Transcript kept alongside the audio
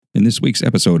In this week's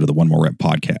episode of the One More Rep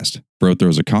podcast, Bro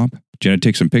throws a comp, Jenna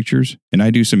takes some pictures, and I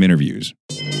do some interviews.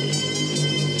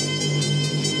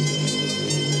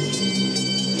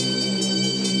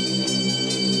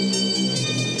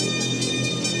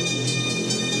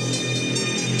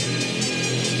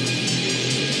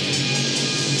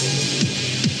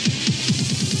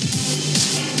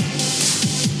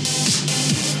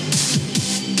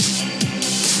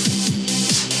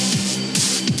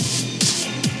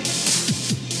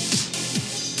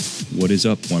 What is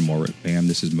up, One More Rep fam?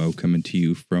 This is Mo coming to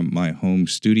you from my home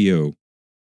studio.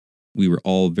 We were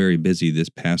all very busy this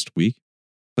past week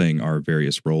playing our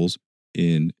various roles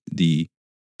in the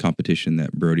competition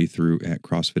that Brody threw at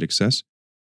CrossFit Access.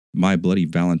 My Bloody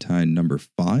Valentine number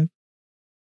 5.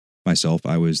 Myself,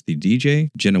 I was the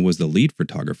DJ. Jenna was the lead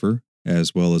photographer,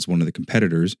 as well as one of the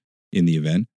competitors in the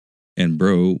event. And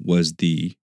Bro was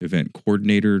the event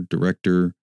coordinator,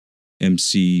 director,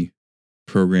 MC,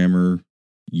 programmer,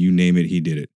 you name it, he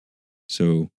did it.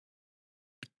 So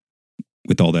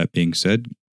with all that being said,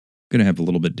 I'm going to have a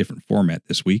little bit different format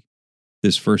this week.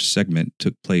 This first segment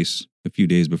took place a few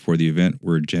days before the event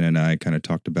where Jen and I kind of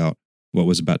talked about what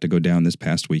was about to go down this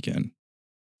past weekend.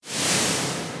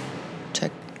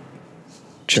 Check.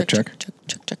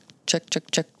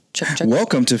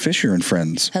 Welcome to Fisher and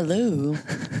Friends. Hello.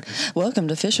 Welcome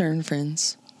to Fisher and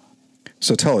Friends.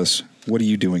 So tell us, what are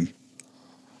you doing?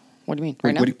 What do you mean?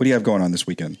 Right now? What do you have going on this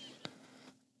weekend?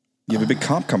 You have a big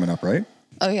comp coming up, right?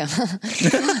 Oh, yeah.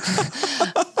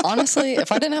 Honestly,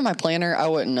 if I didn't have my planner, I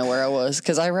wouldn't know where I was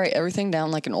because I write everything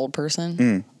down like an old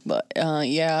person. But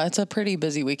yeah, it's a pretty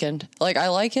busy weekend. Like, I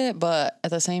like it, but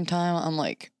at the same time, I'm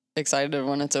like excited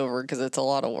when it's over because it's a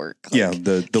lot of work. Like, yeah,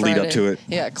 the lead up to it.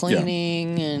 Yeah,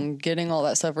 cleaning and getting all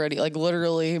that stuff ready. Like,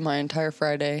 literally my entire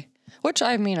Friday, which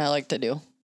I mean, I like to do.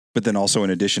 But then also, in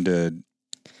addition to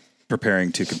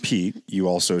preparing to compete, you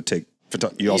also take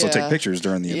pictures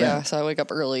during the event. Yeah, so I wake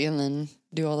up early and then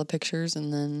do all the pictures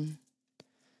and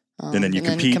then you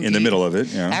compete in the middle of it.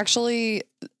 Yeah. Actually,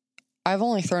 I've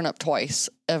only thrown up twice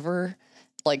ever,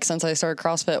 like since I started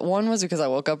CrossFit. One was because I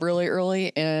woke up really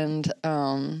early and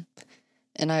I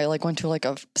like went to like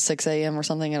a 6 a.m. or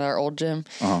something at our old gym.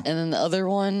 And then the other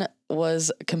one was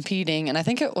competing, and I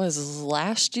think it was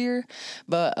last year,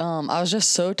 but I was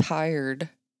just so tired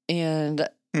and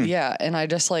yeah, and I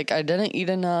just I didn't eat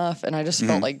enough and I just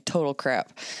felt like total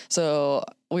crap. So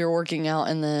we were working out,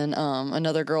 and then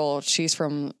another girl, she's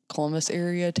from Columbus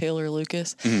area, Taylor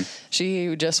Lucas.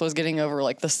 She just was getting over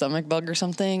like the stomach bug or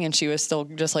something, and she was still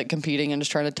just like competing and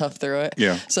just trying to tough through it.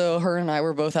 Yeah. So her and I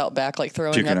were both out back like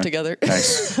throwing up together.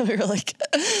 Nice. We were like,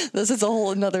 this is a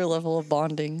whole another level of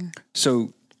bonding.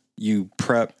 So you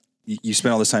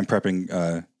spend all this time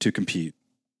prepping to compete.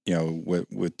 You know,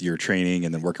 with your training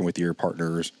and then working with your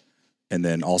partners and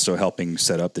then also helping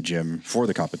set up the gym for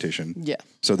the competition. Yeah.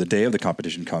 So the day of the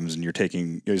competition comes and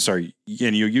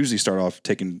and you usually start off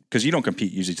because you don't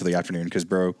compete usually till the afternoon because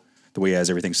Bro, the way he has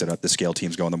everything set up, the scale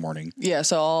teams go in the morning. Yeah.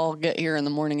 So I'll get here in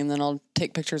the morning and then I'll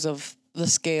take pictures of the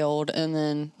scaled, and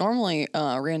then normally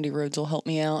Randy Rhodes will help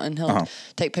me out and he'll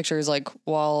take pictures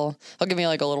he'll give me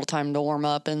like a little time to warm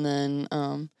up, and then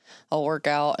I'll work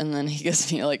out, and then he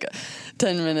gives me like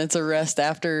 10 minutes of rest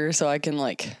after so I can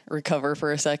like recover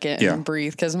for a second and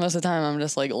breathe. Because most of the time I'm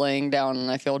just like laying down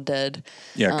and I feel dead.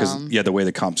 Yeah, because the way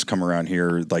the comps come around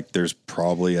here, like there's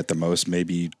probably at the most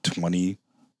maybe 20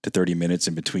 to 30 minutes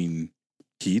in between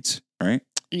heats, right?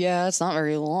 Yeah, it's not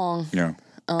very long. Yeah,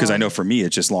 because I know for me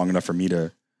it's just long enough for me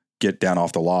to get down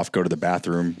off the loft, go to the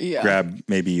bathroom, grab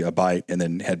maybe a bite, and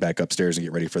then head back upstairs and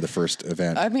get ready for the first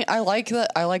event. I mean, I like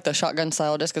the shotgun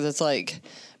style just because it's like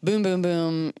boom, boom,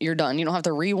 boom, you're done. You don't have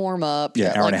to re-warm up.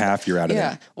 Yeah, hour and a half, you're out of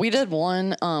there. Yeah, we did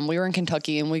one. We were in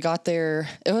Kentucky, and we got there.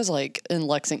 It was like in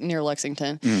near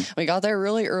Lexington. We got there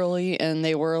really early, and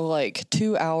they were like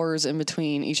 2 hours in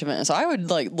between each event. So I would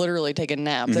like literally take a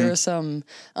nap. There was some.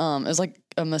 It was like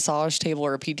a massage table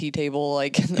or a PT table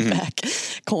like in the back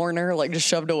corner, like just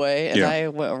shoved away, and I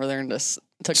went over there and just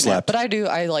took a nap. But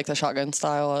I like the shotgun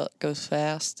style. It goes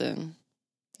fast and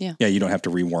yeah, you don't have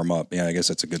to re-warm up. Yeah, I guess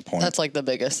that's a good point. That's like the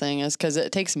biggest thing is because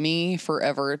it takes me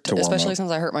forever to especially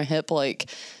since I hurt my hip. Like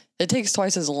it takes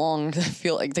twice as long to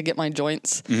feel like to get my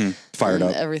joints fired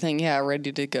up, everything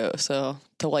ready to go. So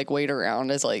to like wait around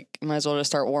is like might as well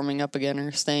just start warming up again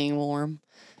or staying warm.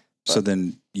 So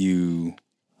then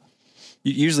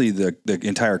usually the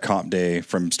entire comp day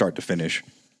from start to finish,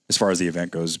 as far as the event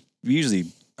goes,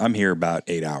 I'm here about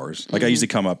 8 hours. Like I usually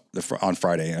come up on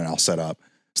Friday and I'll set up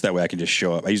so that way I can just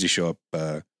show up. I usually show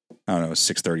up I don't know,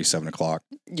 6:30, 7 o'clock.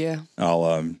 Yeah.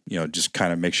 I'll, just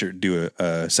kind of make sure, do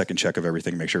a second check of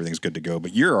everything, make sure everything's good to go.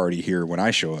 But you're already here when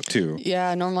I show up too.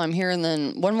 Yeah, normally I'm here, and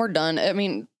then when we're done, I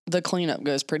mean, the cleanup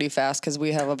goes pretty fast because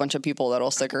we have a bunch of people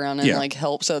that'll stick around and like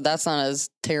help. So that's not as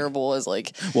terrible as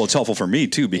like. Well, it's helpful for me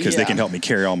too because they can help me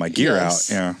carry all my gear out.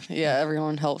 Yeah. Yeah,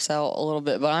 everyone helps out a little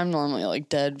bit, but I'm normally like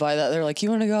dead by that. They're like,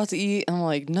 "You want to go out to eat?" I'm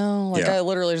like, "No, like I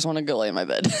literally just want to go lay in my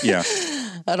bed." Yeah.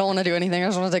 I don't want to do anything. I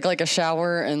just want to take like a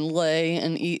shower and lay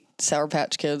and eat Sour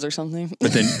Patch Kids or something.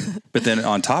 But then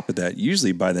on top of that,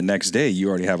 usually by the next day, you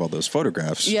already have all those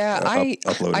photographs. Yeah,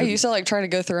 uploaded. I used to like try to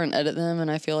go through and edit them,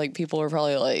 and I feel like people are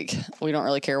probably like, we don't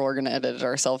really care. We're going to edit it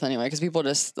ourselves anyway, because people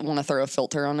just want to throw a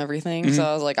filter on everything. Mm-hmm. So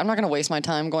I was like, I'm not going to waste my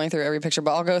time going through every picture,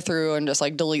 but I'll go through and just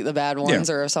like delete the bad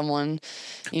ones, or if someone,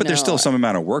 but there's still some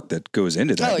amount of work that goes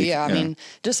into that. Oh yeah, I mean,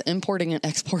 just importing and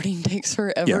exporting takes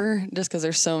forever, just because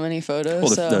there's so many photos.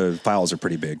 Well, the files are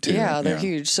pretty big too. Yeah, they're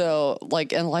huge. So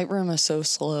like, and Lightroom is so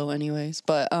slow anyways,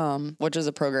 but which is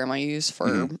a program I use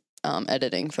for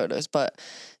editing photos. But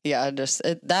yeah,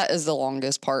 that is the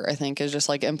longest part, I think, is just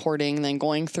like importing and then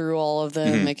going through all of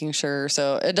them, making sure.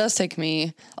 So it does take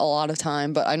me a lot of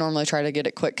time, but I normally try to get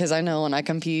it quick because I know when I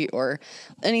compete or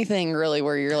anything really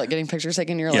where you're like getting pictures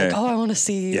taken, you're like, oh, I want to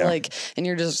see like, and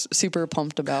you're just super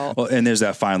pumped about. Well, and there's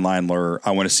that fine line where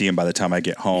I want to see them by the time I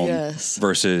get home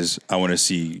versus I want to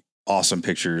see awesome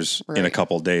pictures in a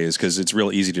couple of days, because it's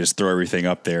real easy to just throw everything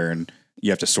up there and you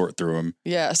have to sort through them.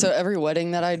 Yeah. So every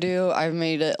wedding that I do, I've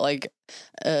made it like,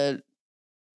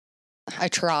 I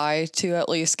try to at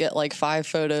least get like 5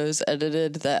 photos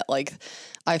edited that like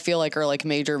I feel like are like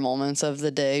major moments of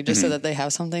the day, just so that they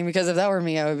have something. Because if that were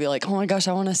me, I would be like, oh my gosh,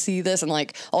 I want to see this. And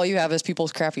like all you have is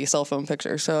people's crappy cell phone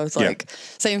pictures. So it's like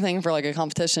same thing for like a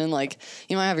competition. Like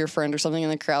you might have your friend or something in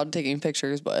the crowd taking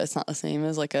pictures, but it's not the same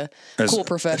as like a cool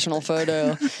professional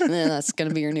photo. And then that's going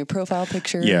to be your new profile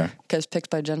picture. Yeah. Because picked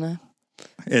by Jenna.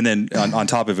 And then on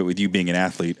top of it, with you being an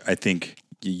athlete, I think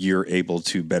you're able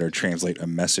to better translate a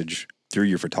message through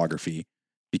your photography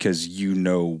because you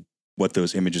know what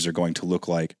those images are going to look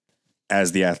like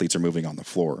as the athletes are moving on the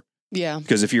floor. Yeah.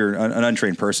 Because if you're an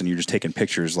untrained person, you're just taking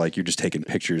pictures, like you're just taking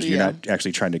pictures. You're not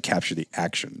actually trying to capture the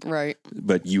action. Right.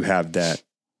 But you have that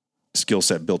skill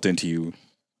set built into you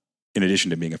in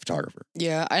addition to being a photographer.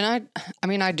 Yeah. And I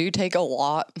mean, I do take a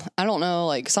lot. I don't know,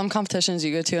 like some competitions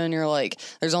you go to and you're like,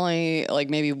 there's only like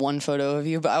maybe one photo of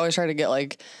you, but I always try to get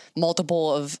like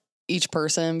multiple of each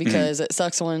person because it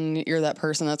sucks when you're that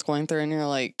person that's going through and you're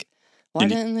like, why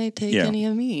didn't they take any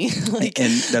of me? Like,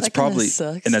 and that's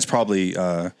probably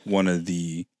one of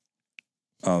the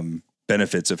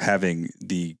benefits of having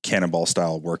the cannonball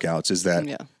style workouts is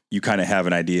that you kind of have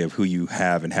an idea of who you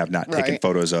have and have not taken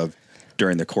photos of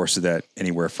during the course of that,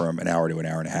 anywhere from an hour to an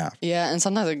hour and a half. Yeah. And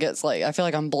sometimes it gets like, I feel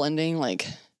like I'm blending like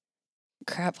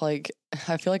crap. Like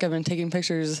I feel like I've been taking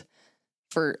pictures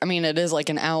it is like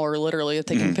an hour literally of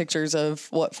taking pictures of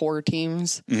 4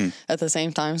 teams at the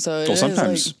same time. So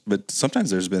sometimes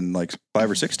there's been like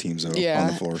 5 or 6 teams on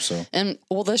the floor. So, and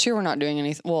this year we're not doing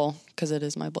anything. Well, cause it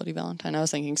is my Bloody Valentine. I was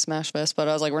thinking Smash Fest, but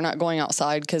I was like, we're not going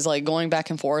outside. Cause like going back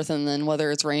and forth and then whether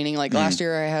it's raining, like last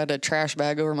year I had a trash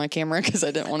bag over my camera cause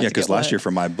I didn't want it to get wet. Yeah. Cause last year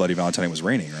for my Bloody Valentine, it was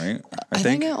raining, right? I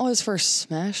think it was for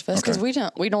Smash Fest. Cause we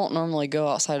don't normally go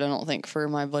outside. I don't think for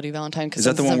my Bloody Valentine. Cause is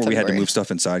that the one where we had to move stuff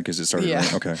inside cause it started raining?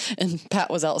 Okay. And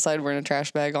Pat was outside wearing a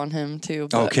trash bag on him too.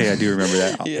 But, okay, I do remember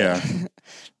that. Yeah.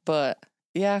 But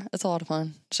yeah, it's a lot of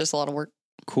fun. It's just a lot of work.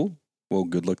 Cool. Well,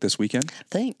 good luck this weekend.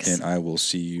 Thanks. And I will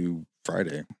see you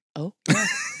Friday. Oh, yeah.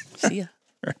 See ya.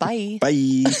 Bye.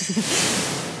 Bye.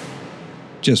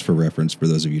 Just for reference, for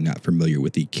those of you not familiar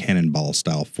with the cannonball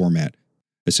style format,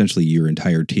 essentially your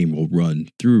entire team will run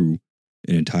through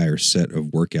an entire set of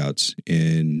workouts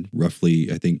in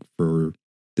roughly, I think for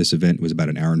this event was about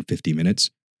an hour and 50 minutes.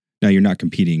 Now you're not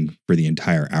competing for the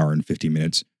entire hour and 50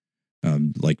 minutes.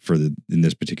 Like in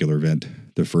this particular event,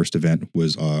 the first event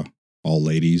was all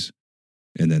ladies,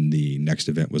 and then the next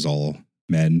event was all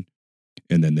men,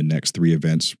 and then the next 3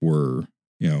 events were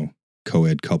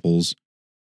co-ed couples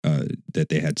that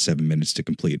they had 7 minutes to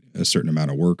complete a certain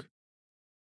amount of work.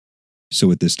 So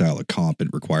with this style of comp,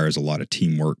 it requires a lot of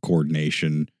teamwork,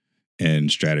 coordination,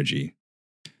 and strategy.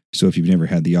 So if you've never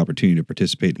had the opportunity to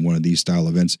participate in one of these style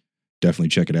events, definitely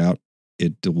check it out.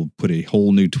 It will put a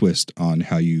whole new twist on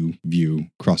how you view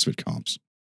CrossFit comps.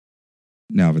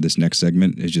 Now for this next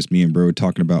segment is just me and Bro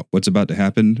talking about what's about to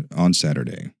happen on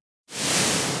Saturday.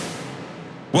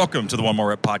 Welcome to the One More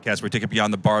Rep podcast where we take it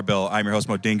beyond the barbell. I'm your host,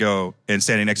 Modingo, and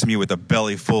standing next to me with a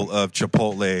belly full of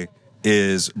Chipotle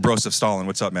is Broseph Stalin.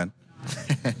 What's up, man?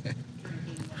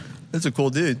 That's a cool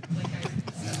dude.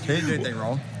 He didn't do anything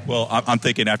wrong. Well, I'm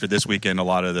thinking after this weekend, a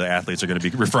lot of the athletes are going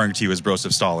to be referring to you as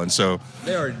Broseph Stalin. So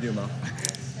They already do, Mo.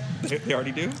 they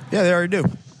already do? Yeah, they already do.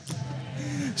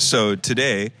 So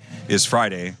today is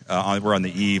Friday. We're on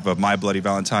the eve of My Bloody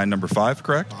Valentine number 5,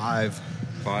 correct? 5.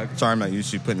 5. Sorry, I'm not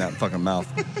used to putting that in fucking mouth.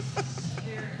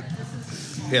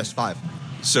 Yes, 5.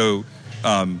 So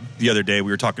the other day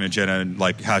we were talking to Jenna and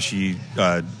like how she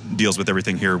deals with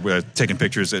everything here, with taking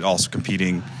pictures and also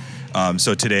competing.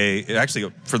 So today,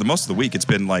 actually, for the most of the week, it's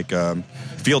been like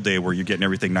field day where you're getting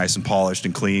everything nice and polished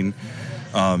and clean.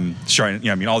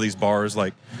 All these bars,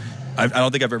 like I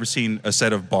don't think I've ever seen a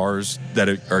set of bars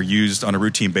that are used on a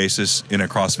routine basis in a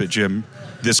CrossFit gym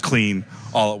this clean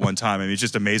all at one time. I mean, it's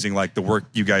just amazing, like the work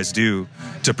you guys do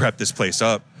to prep this place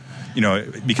up,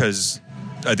 because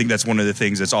I think that's one of the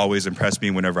things that's always impressed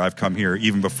me whenever I've come here,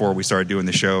 even before we started doing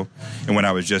the show and when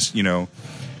I was just,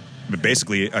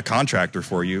 basically a contractor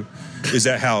for you, is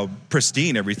that how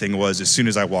pristine everything was as soon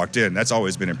as I walked in. That's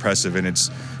always been impressive, and it's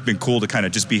been cool to kind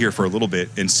of just be here for a little bit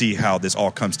and see how this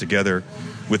all comes together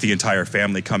with the entire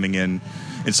family coming in.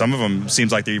 And some of them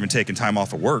seems like they're even taking time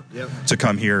off of work to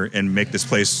come here and make this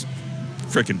place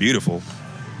freaking beautiful.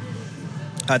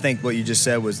 I think what you just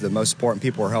said was the most important.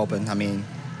 People are helping. I mean,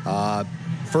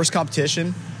 first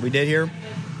competition we did here,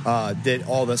 did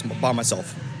all this by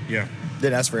myself. Yeah.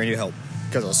 Didn't ask for any help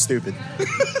because I was stupid.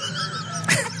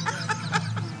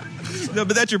 No,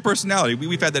 but that's your personality.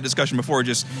 We've had that discussion before.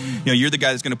 Just, you're the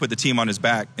guy that's going to put the team on his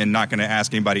back and not going to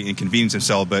ask anybody to inconvenience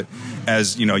himself. But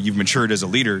as, you've matured as a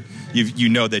leader, you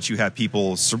know that you have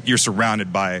people, you're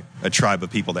surrounded by a tribe of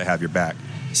people that have your back.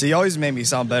 So you always make me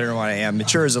sound better than what I am.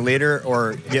 Mature as a leader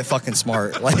or get fucking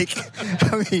smart.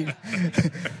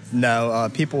 No,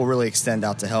 people really extend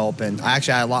out to help. And I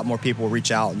actually had a lot more people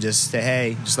reach out and just say,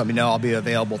 hey, just let me know. I'll be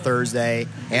available Thursday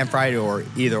and Friday or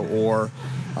either or.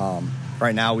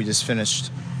 Right now, we just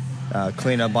finished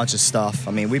cleaning up a bunch of stuff.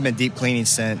 I mean, we've been deep cleaning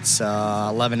since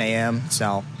 11 a.m. It's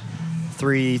now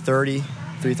 3:30,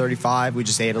 3:35. We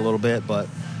just ate a little bit, but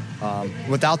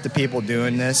without the people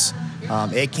doing this,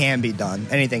 it can be done.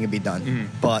 Anything can be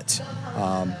done, but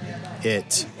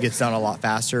it gets done a lot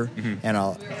faster and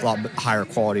a lot higher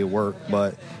quality of work.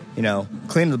 But,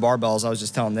 cleaning the barbells, I was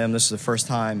just telling them this is the first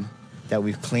time that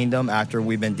we've cleaned them after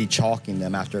we've been de-chalking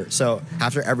them after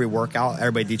every workout,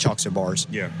 everybody de-chalks their bars.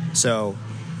 Yeah. So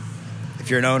if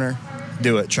you're an owner,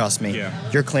 do it, trust me. Yeah.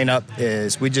 Your cleanup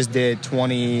is, we just did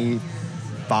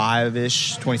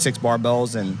 25-ish, 26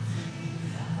 barbells in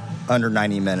under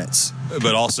 90 minutes.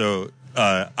 But also,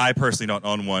 I personally don't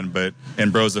own one,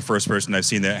 and Bro's the first person I've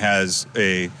seen that has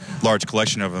a large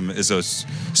collection of them, is those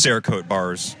Cerakoted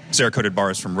bars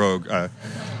from Rogue.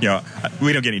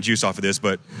 We don't get any juice off of this,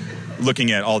 but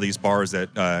looking at all these bars that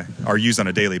are used on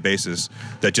a daily basis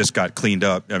that just got cleaned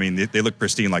up, I mean, they look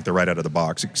pristine like they're right out of the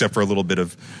box, except for a little bit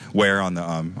of wear on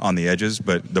the edges.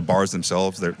 But the bars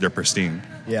themselves, they're pristine.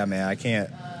 Yeah, man, I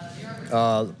can't.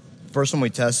 First one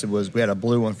we tested was, we had a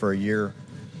blue one for a year.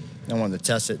 I wanted to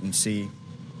test it and see,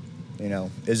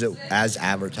 is it as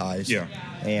advertised? Yeah.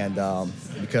 And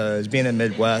because being in the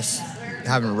Midwest,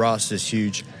 having rust is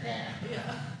huge.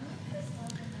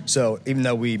 So even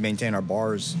though we maintain our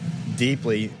bars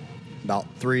deeply, about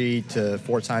 3 to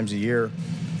 4 times a year,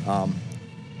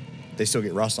 they still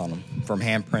get rust on them from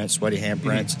handprints, sweaty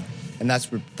handprints. And that's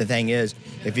the thing is,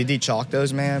 if you de-chalk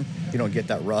those, man, you don't get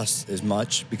that rust as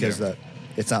much because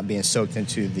it's not being soaked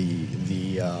into the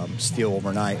steel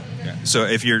overnight. Yeah. So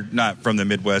if you're not from the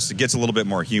Midwest, it gets a little bit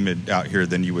more humid out here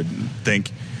than you would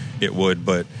think it would.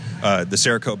 But the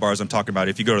Cerakote bars I'm talking about,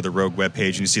 if you go to the Rogue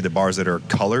webpage and you see the bars that are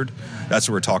colored, that's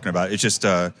what we're talking about. It's just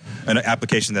an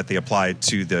application that they apply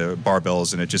to the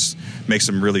barbells, and it just makes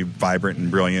them really vibrant and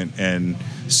brilliant. And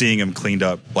seeing them cleaned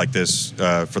up like this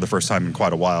for the first time in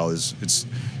quite a while I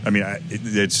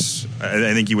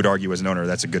think you would argue as an owner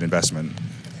that's a good investment.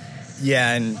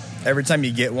 Yeah, and every time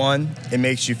you get one, it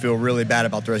makes you feel really bad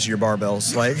about the rest of your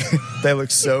barbells. Like, they look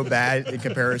so bad in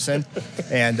comparison.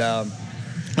 And I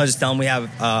was just telling them we have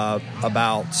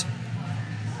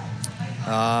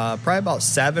probably about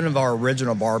 7 of our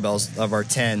original barbells of our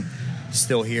 10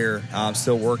 still here,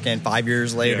 still working 5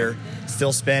 years later,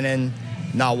 still spinning,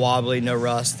 not wobbly, no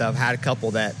rust. I've had a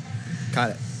couple that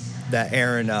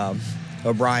Aaron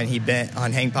O'Brien, he bent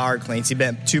on hang power cleans. He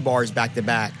bent 2 bars back to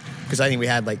back, because I think we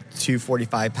had like 2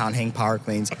 45-pound hang power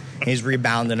cleans, and he's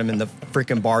rebounding them, and the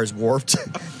freaking bars warped.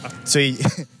 So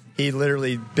he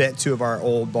literally bent 2 of our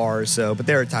old bars. So, but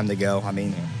they were time to go. I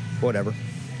mean, whatever.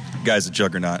 Guy's a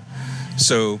juggernaut.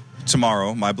 So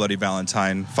tomorrow, My Bloody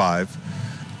Valentine 5.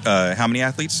 How many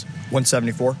athletes?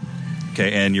 174.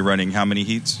 Okay, and you're running how many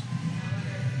heats?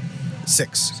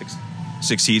 6.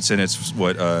 6 heats, and it's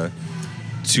what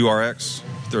 2 RX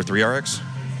or 3 RX?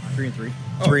 3 and 3.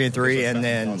 3 and 3, and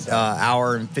then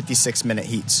hour and 56-minute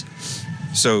heats.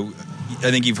 So I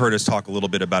think you've heard us talk a little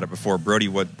bit about it before. Brody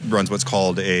runs what's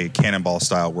called a cannonball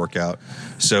style workout.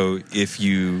 So if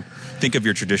you think of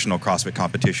your traditional CrossFit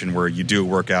competition where you do a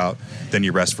workout, then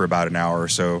you rest for about an hour or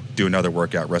so, do another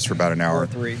workout, rest for about an hour. Or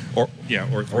 3. Or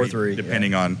 3,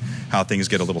 depending on how things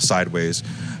get a little sideways.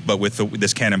 But with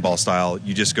this cannonball style,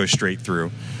 you just go straight through.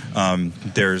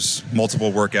 There's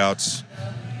multiple workouts,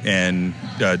 and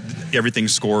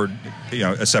everything's scored,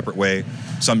 a separate way.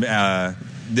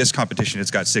 This competition,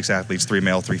 it's got 6 athletes, 3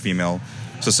 male, 3 female.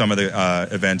 So some of the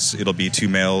events, it'll be 2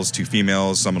 males, 2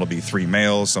 females. Some it'll be 3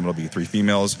 males. Some it'll be 3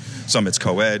 females. Some it's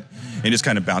co-ed. And it just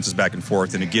kind of bounces back and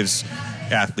forth, and it gives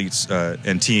athletes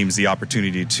and teams the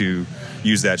opportunity to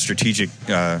use that strategic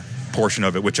portion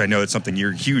of it, which I know it's something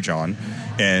you're huge on.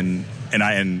 And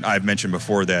I've mentioned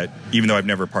before that even though I've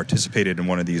never participated in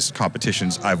one of these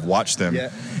competitions, I've watched them,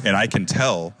 and I can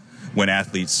tell when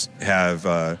athletes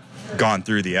have gone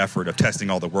through the effort of testing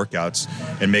all the workouts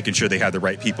and making sure they have the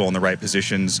right people in the right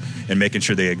positions and making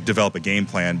sure they develop a game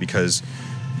plan, because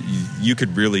you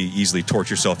could really easily torch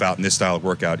yourself out in this style of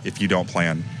workout if you don't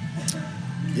plan.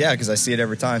 Yeah, because I see it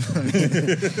every time.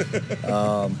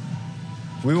 I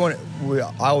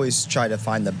always try to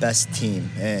find the best team,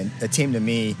 and a team to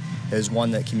me is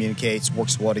one that communicates,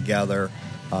 works well together,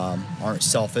 aren't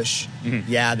selfish. Mm-hmm.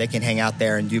 Yeah, they can hang out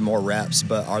there and do more reps,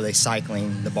 but are they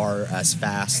cycling the bar as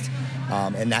fast?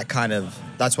 And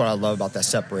that's what I love about that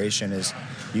separation, is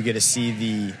you get to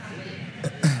see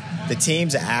the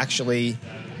teams that actually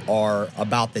are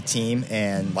about the team,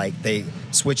 and like they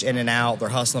switch in and out, they're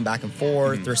hustling back and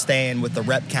forth, mm-hmm. they're staying with the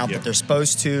rep count that they're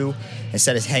supposed to,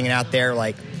 instead of hanging out there.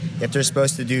 Like if they're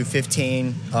supposed to do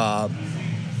 15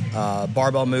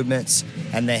 barbell movements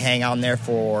and they hang on there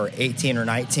for 18 or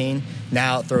 19,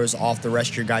 now it throws off the rest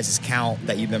of your guys' count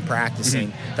that you've been practicing.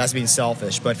 Mm-hmm. That's being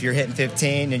selfish. But if you're hitting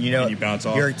 15 and you bounce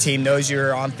off, your team knows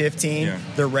you're on 15,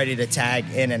 they're ready to tag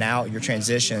in and out your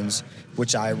transitions,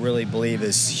 which I really believe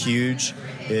is huge,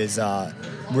 is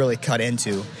really cut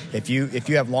into. If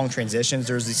you have long transitions,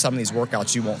 there's some of these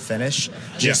workouts you won't finish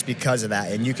just because of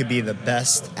that. And you could be the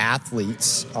best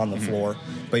athletes on the floor,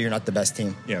 but you're not the best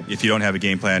team. Yeah, if you don't have a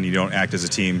game plan, you don't act as a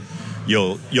team,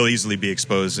 you'll easily be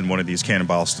exposed in one of these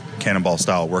cannonball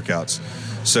style workouts.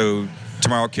 So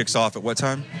tomorrow kicks off at what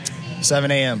time? 7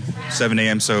 a.m. 7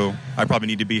 a.m. So I probably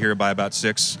need to be here by about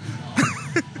 6.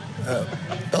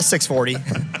 About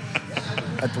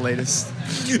 6:40 at the latest.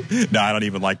 No, I don't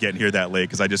even like getting here that late,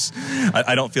 because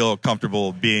I don't feel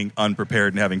comfortable being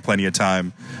unprepared and having plenty of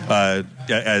time.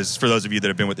 As for those of you that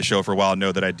have been with the show for a while,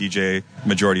 know that I DJ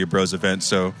majority of Bros events.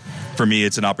 So for me,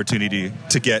 it's an opportunity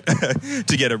to get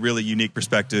a really unique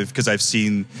perspective, because I've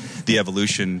seen the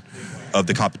evolution of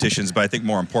the competitions. But I think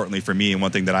more importantly for me, and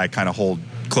one thing that I kind of hold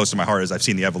close to my heart, is I've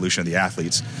seen the evolution of the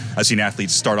athletes. I've seen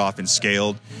athletes start off in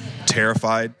scaled,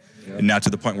 terrified, and now to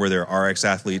the point where they're RX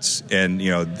athletes, and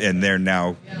and they're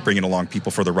now bringing along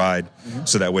people for the ride,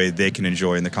 so that way they can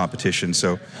enjoy in the competition.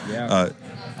 So, we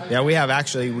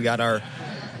got our.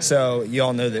 So you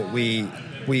all know that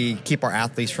we keep our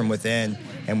athletes from within,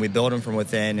 and we build them from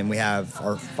within, and we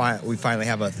finally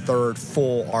have a third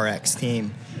full RX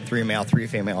team, 3 male, 3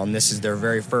 female, and this is their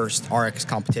very first RX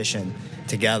competition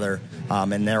together,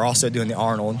 and they're also doing the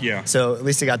Arnold. Yeah. So at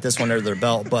least they got this one under their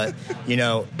belt, but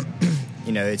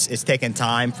it's taken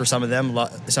time for some of them.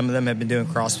 Some of them have been doing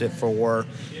CrossFit for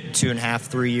 2.5,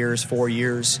 3 years, 4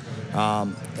 years,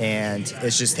 and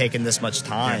it's just taken this much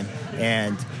time.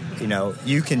 And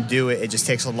you can do it. It just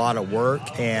takes a lot of work,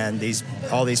 and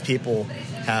all these people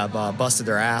have busted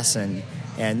their ass, and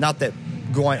not that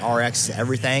going RX is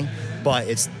everything, but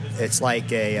it's like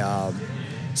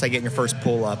getting your first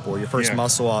pull up or your first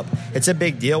muscle up. It's a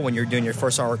big deal when you're doing your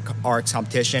first RX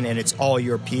competition, and it's all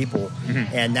your people.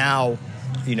 Mm-hmm. And now,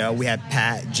 we had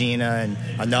Pat, Gina, and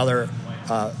another.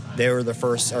 They were the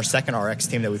first or second RX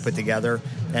team that we put together,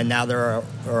 and now they're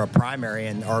a primary.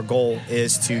 And our goal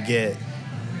is to get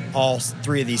all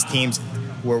 3 of these teams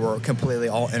where we're completely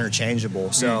all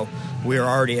interchangeable. So we're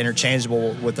already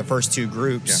interchangeable with the first 2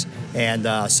 groups,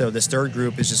 and so this third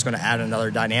group is just going to add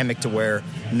another dynamic to where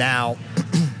now,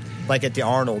 like at the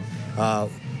Arnold,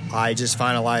 I just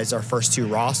finalized our first 2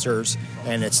 rosters,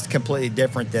 and it's completely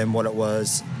different than what it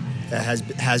was.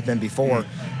 Has been before,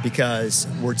 because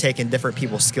we're taking different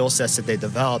people's skill sets that they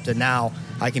developed, and now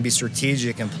I can be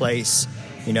strategic and place.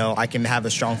 I can have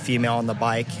a strong female on the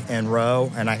bike and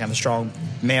row, and I can have a strong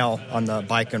male on the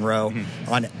bike and row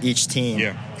on each team.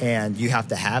 Yeah. And you have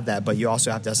to have that, but you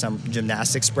also have to have some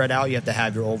gymnastics spread out. You have to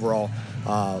have your overall,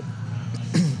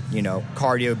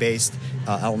 cardio-based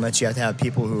elements. You have to have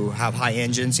people who have high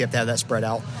engines. You have to have that spread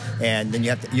out, and then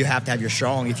you have to have your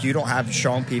strong. If you don't have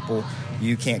strong people,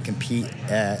 you can't compete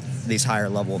at these higher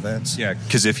level events. Yeah,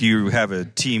 because if you have a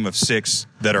team of 6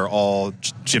 that are all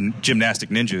gymnastic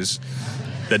ninjas,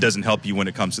 that doesn't help you when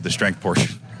it comes to the strength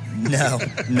portion.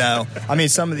 No. I mean,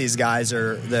 some of these guys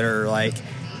are like,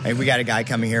 we got a guy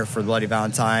coming here for Bloody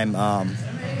Valentine,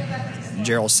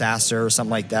 Gerald Sasser or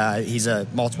something like that. He's a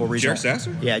multiple regional. Jared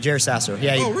Sasser? Yeah, Jared Sasser.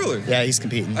 Yeah. Oh, really? Yeah, he's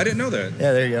competing. I didn't know that.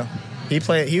 Yeah, there you go.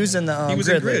 He was in the he was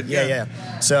grid. in grid.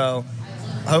 Yeah. So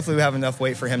hopefully we have enough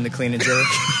weight for him to clean and jerk.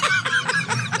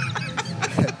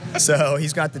 So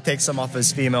he's got to take some off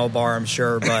his female bar, I'm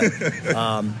sure.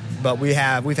 But we've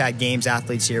had games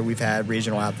athletes here, we've had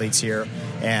regional athletes here,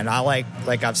 and I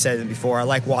like I've said before, I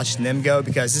like watching them go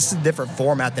because this is a different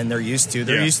format than they're used to.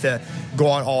 They're used to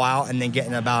going all out and then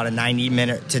getting about a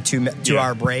 90-minute to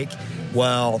 2-hour break.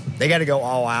 Well, they got to go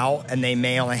all out, and they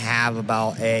may only have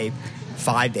about a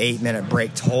 5 to 8 minute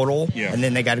break total, and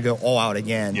then they got to go all out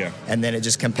again, and then it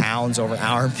just compounds over an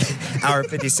hour and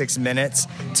 56 minutes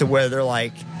to where they're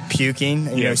like puking.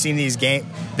 And, you know, seeing these games,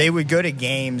 they would go to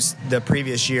games the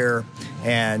previous year,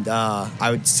 and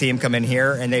I would see them come in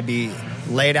here, and they'd be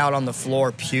laid out on the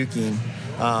floor puking,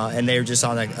 and they were just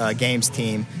on a games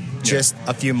team just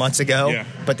a few months ago,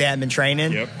 but they hadn't been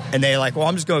training, and they're like, well,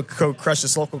 I'm just going to go crush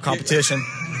this local competition.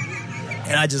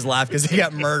 And I just laughed because they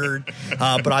got murdered,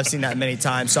 but I've seen that many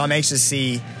times. So I'm anxious to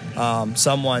see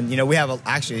someone, we have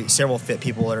actually several fit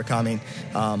people that are coming,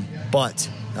 but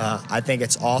I think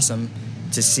it's awesome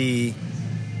to see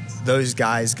those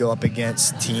guys go up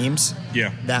against teams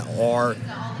that are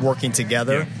working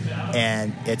together,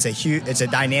 and it's a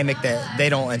dynamic that they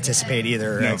don't anticipate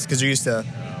either, because they're used to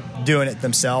doing it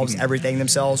themselves, everything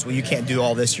themselves. Well, you can't do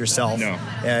all this yourself.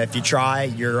 If you try,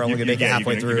 you're only going to make it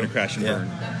halfway through. You're going to crash and burn.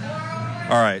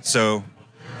 All right, so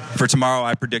for tomorrow,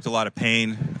 I predict a lot of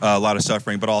pain, a lot of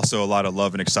suffering, but also a lot of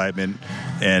love and excitement.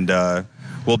 And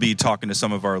we'll be talking to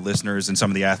some of our listeners and some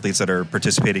of the athletes that are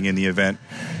participating in the event,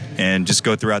 and just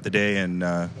go throughout the day, and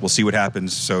we'll see what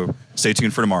happens. So stay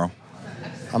tuned for tomorrow.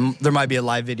 There might be a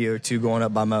live video, too, going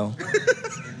up by Mo.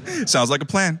 Sounds like a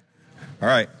plan. All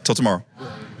right, till tomorrow.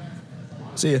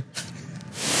 See ya.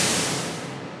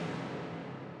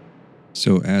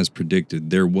 So as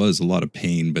predicted, there was a lot of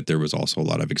pain, but there was also a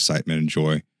lot of excitement and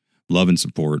joy, love and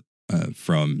support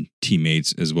from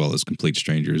teammates as well as complete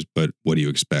strangers. But what do you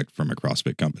expect from a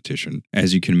CrossFit competition?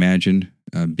 As you can imagine,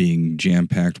 being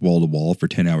jam-packed wall to wall for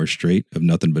 10 hours straight of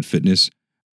nothing but fitness,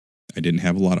 I didn't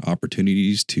have a lot of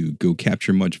opportunities to go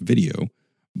capture much video,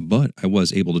 but I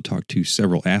was able to talk to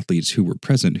several athletes who were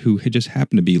present who had just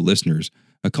happened to be listeners,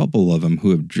 a couple of them who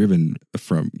have driven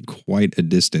from quite a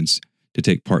distance to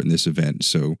take part in this event.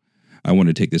 So I want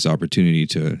to take this opportunity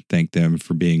to thank them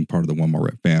for being part of the One More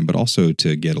Rep fam, but also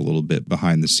to get a little bit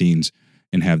behind the scenes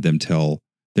and have them tell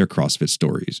their CrossFit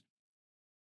stories.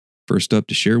 First up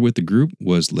to share with the group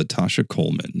was Latasha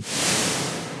Coleman.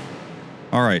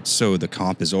 All right, so the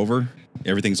comp is over.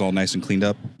 Everything's all nice and cleaned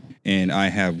up. And I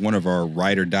have one of our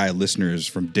ride or die listeners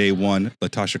from day one,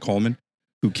 Latasha Coleman,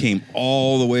 who came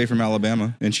all the way from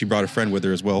Alabama, and she brought a friend with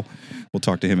her as well. We'll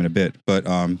talk to him in a bit. But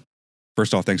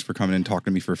first off, thanks for coming in and talking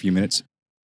to me for a few minutes.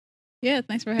 Yeah,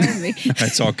 thanks for having me.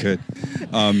 That's all good.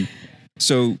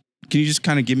 So can you just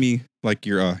kind of give me like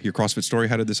your CrossFit story?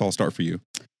 How did this all start for you?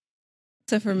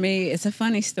 So for me, it's a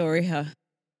funny story.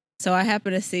 So I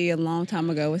happened to see a long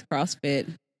time ago with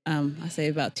CrossFit. I say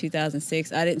about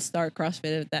 2006. I didn't start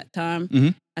CrossFit at that time. Mm-hmm.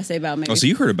 I say about maybe. Oh, so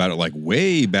you heard about it like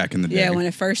way back in the day? Yeah, when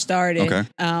it first started. Okay.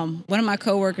 One of my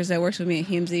coworkers that works with me at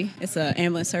HIMSY, it's an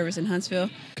ambulance service in Huntsville.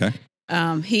 Okay.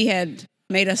 He had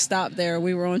made us stop there.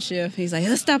 We were on shift. He's like,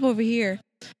 let's stop over here.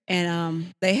 And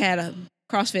they had a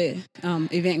CrossFit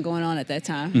event going on at that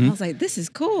time. Mm-hmm. I was like, this is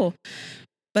cool.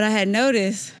 But I had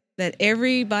noticed that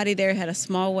everybody there had a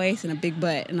small waist and a big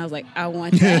butt. And I was like, I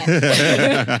want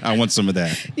that. I want some of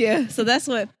that. Yeah. So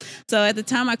at the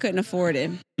time I couldn't afford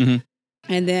it. Mm-hmm.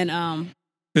 And then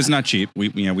it's not cheap.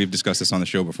 We've discussed this on the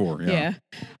show before. Yeah.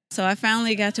 So I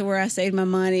finally got to where I saved my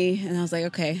money, and I was like,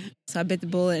 okay. So I bit the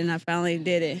bullet, and I finally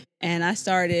did it. And I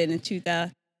started in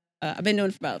 2000. I've been doing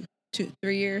it for about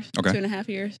 3 years, 2.5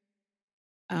 years.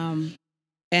 And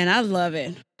I love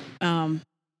it.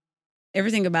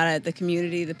 Everything about it, the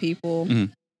community, the people,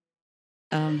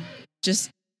 it just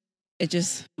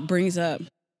brings up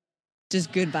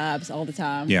just good vibes all the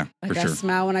time. Yeah, like for I sure.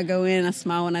 smile when I go in, I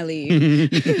smile when I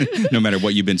leave. No matter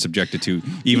what you've been subjected to,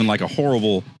 even like a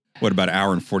horrible, about an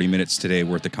hour and 40 minutes today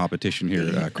worth of competition here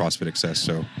at CrossFit Access.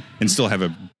 So, and still have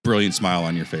a brilliant smile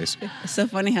on your face. It's so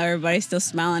funny how everybody's still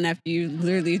smiling after you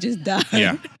literally just died.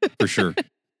 Yeah, for sure.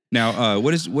 Now,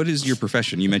 what is your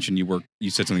profession? You mentioned you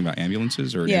said something about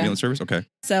ambulances or an ambulance service. Okay.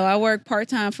 So I work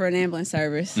part-time for an ambulance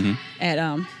service at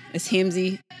it's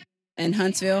Hemsey in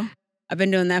Huntsville. I've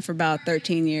been doing that for about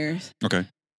 13 years. Okay.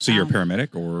 So you're a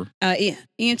paramedic or?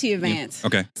 EMT advanced.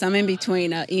 Okay. So I'm in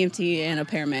between EMT and a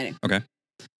paramedic. Okay.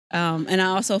 And I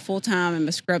also full-time am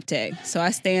a scrub tech. So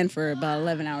I stand for about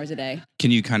 11 hours a day.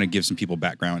 Can you kind of give some people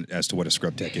background as to what a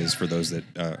scrub tech is for those that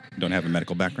don't have a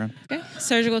medical background? Okay.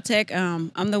 Surgical tech,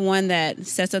 I'm the one that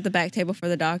sets up the back table for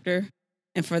the doctor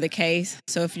and for the case.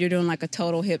 So if you're doing like a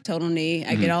total hip, total knee,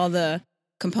 I get all the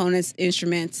components,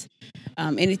 instruments,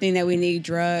 anything that we need,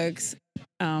 drugs,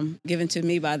 given to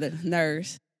me by the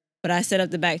nurse. But I set up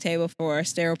the back table for a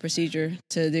sterile procedure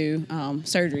to do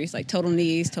surgeries like total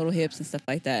knees, total hips, and stuff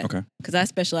like that. Okay. Because I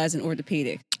specialize in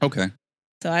orthopedic. Okay.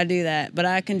 So I do that. But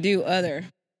I can do other,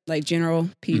 like general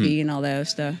PD and all that other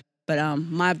stuff. But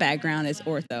my background is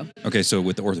ortho. Okay, so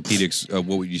with the orthopedics,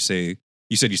 what would you say?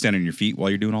 You said you stand on your feet while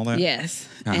you're doing all that? Yes.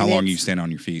 How long do you stand on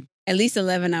your feet? At least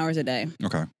 11 hours a day.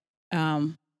 Okay.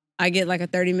 I get like a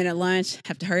 30-minute lunch,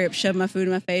 have to hurry up, shove my food in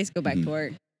my face, go back to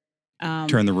work.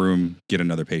 Turn the room, get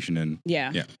another patient in.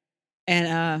 Yeah. Yeah.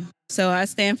 And so I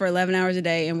stand for 11 hours a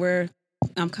day, and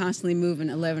I'm constantly moving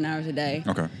 11 hours a day.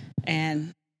 Okay.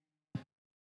 And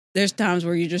there's times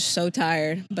where you're just so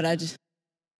tired, but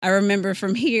I remember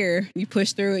from here, you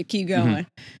push through it, keep going.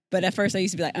 But at first I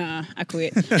used to be like, I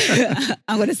quit.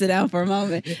 I'm going to sit down for a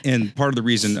moment. And part of the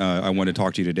reason I wanted to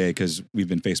talk to you today, because we've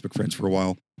been Facebook friends for a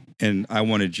while, and I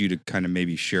wanted you to kind of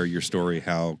maybe share your story,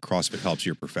 how CrossFit helps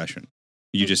your profession.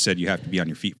 You just said you have to be on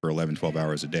your feet for 11, 12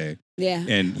 hours a day. Yeah.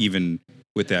 And even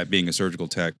with that being a surgical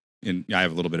tech, and I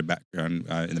have a little bit of background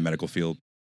in the medical field.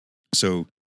 So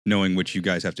knowing what you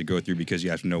guys have to go through, because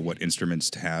you have to know what instruments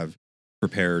to have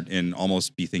prepared and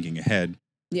almost be thinking ahead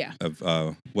of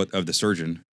the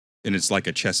surgeon. And it's like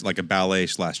a ballet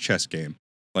 / chess game.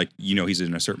 Like, he's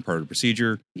in a certain part of the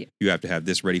procedure. Yeah. You have to have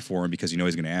this ready for him because he's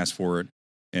going to ask for it.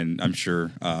 And I'm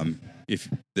sure if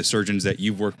the surgeons that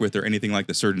you've worked with or anything like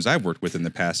the surgeons I've worked with in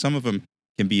the past, some of them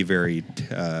can be very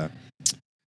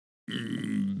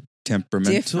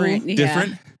temperamental,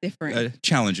 different,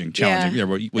 challenging. Yeah,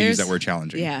 we use that word,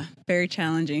 challenging. Yeah, very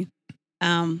challenging.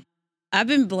 I've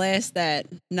been blessed that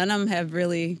none of them have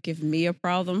really given me a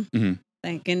problem.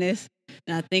 Thank goodness.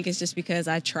 And I think it's just because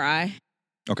I try.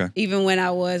 Okay. Even when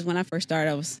I first started,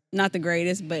 I was not the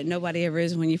greatest, but nobody ever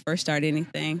is when you first start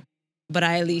anything. But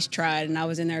I at least tried, and I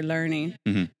was in there learning.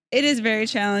 It is very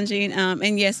challenging.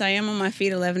 And yes, I am on my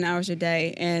feet 11 hours a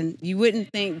day. And you wouldn't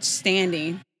think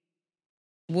standing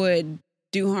would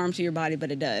do harm to your body,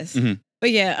 but it does.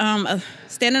 But yeah,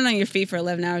 standing on your feet for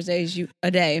 11 hours a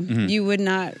day, you would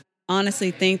not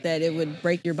honestly think that it would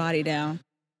break your body down.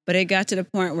 But it got to the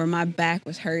point where my back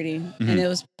was hurting. And it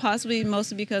was possibly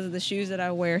mostly because of the shoes that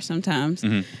I wear sometimes.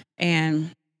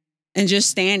 And just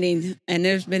standing. And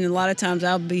there's been a lot of times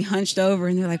I'll be hunched over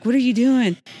and they're like, "What are you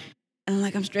doing?" And I'm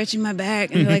like, "I'm stretching my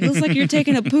back." And they're like, "Looks like you're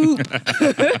taking a poop."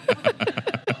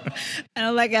 And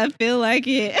I'm like, "I feel like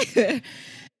it."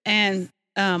 And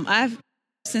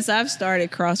since I've started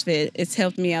CrossFit, it's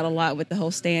helped me out a lot with the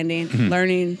whole standing,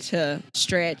 learning to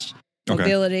stretch,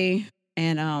 mobility.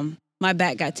 And my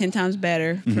back got 10 times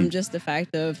better from just the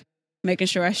fact of making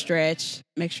sure I stretch,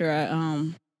 make sure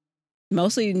I,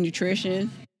 mostly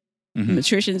nutrition.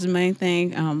 Nutrition's the main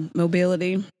thing,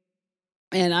 mobility.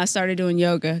 And I started doing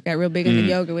yoga, got real big into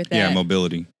yoga with that. Yeah,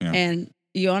 mobility. Yeah. And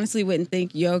you honestly wouldn't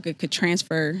think yoga could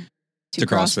transfer to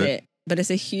CrossFit, but it's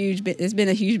been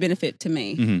a huge benefit to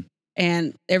me.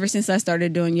 And ever since I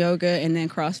started doing yoga and then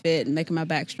CrossFit and making my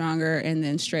back stronger and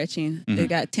then stretching, it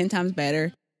got 10 times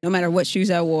better. No matter what shoes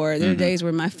I wore, there were days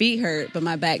where my feet hurt, but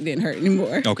my back didn't hurt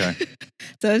anymore. Okay.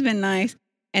 So it's been nice.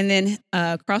 And then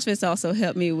CrossFit's also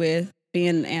helped me with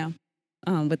being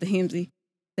with the Hemsey,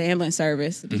 the ambulance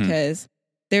service, because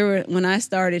when I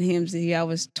started Hemsey, I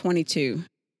was 22,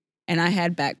 and I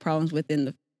had back problems within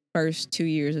the first 2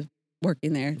 years of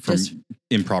working there. From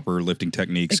improper lifting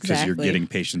techniques, because you're getting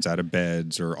patients out of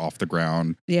beds or off the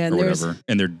ground or whatever,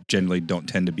 and they generally don't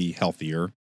tend to be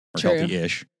healthier or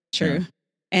healthy-ish. True. Yeah.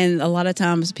 And a lot of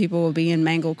times people will be in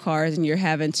mangled cars and you're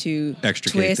having to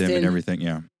extricate them and everything.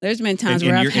 Yeah. There's been times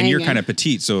where you're kind of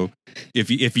petite. So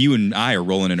if you and I are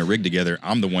rolling in a rig together,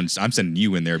 I'm sending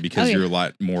you in there because you're a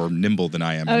lot more nimble than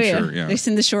I am. I'm sure. Yeah. They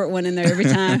send the short one in there every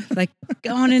time. Like,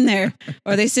 go on in there.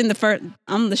 Or they send the first,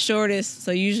 I'm the shortest.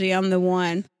 So usually I'm the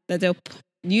one that they'll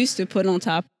used to put on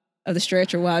top of the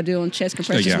stretcher while doing chest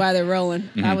compressions while they're rolling.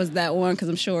 I was that one because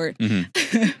I'm short.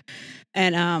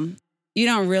 And, you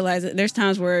don't realize it. There's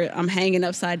times where I'm hanging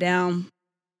upside down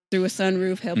through a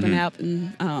sunroof, helping out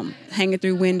and hanging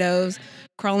through windows,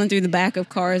 crawling through the back of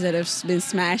cars that have been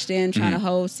smashed in, trying to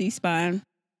hold C-spine.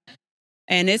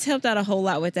 And it's helped out a whole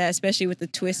lot with that, especially with the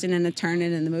twisting and the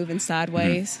turning and the moving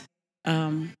sideways.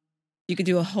 You could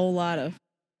do a whole lot of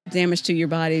damage to your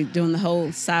body doing the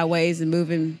whole sideways and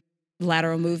moving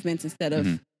lateral movements instead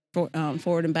of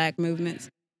forward and back movements.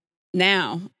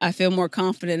 Now I feel more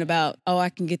confident about, I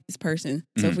can get this person.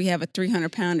 So if we have a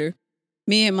 300-pounder,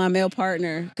 me and my male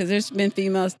partner, because there's been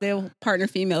females, they'll partner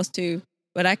females too,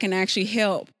 but I can actually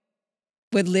help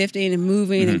with lifting and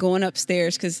moving and going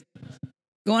upstairs, because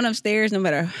going upstairs, no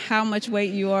matter how much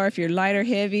weight you are, if you're light or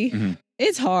heavy,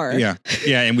 it's hard. Yeah.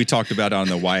 Yeah. And we talked about it on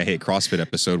the Why I Hate CrossFit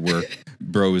episode where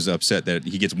bro is upset that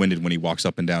he gets winded when he walks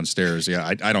up and down stairs. Yeah.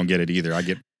 I don't get it either. I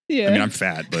mean, I'm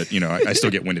fat, but I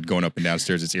still get winded going up and down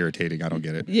stairs. It's irritating. I don't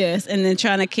get it. Yes. And then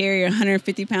trying to carry a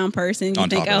 150-pound person, you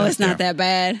think, it's not that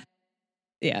bad.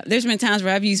 Yeah. There's been times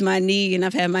where I've used my knee and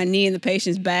I've had my knee in the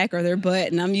patient's back or their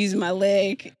butt, and I'm using my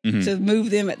leg to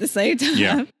move them at the same time.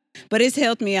 Yeah. But it's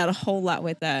helped me out a whole lot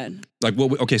with that. Like,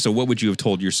 so what would you have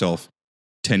told yourself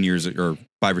 10 years or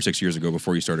 5 or 6 years ago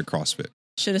before you started CrossFit?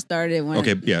 Should have started when.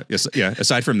 Okay, yeah.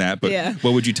 Aside from that, but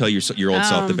what would you tell your old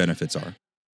self the benefits are?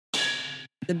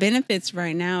 The benefits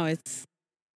right now,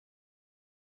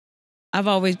 I've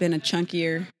always been a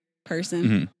chunkier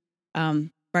person.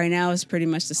 Right now it's pretty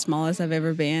much the smallest I've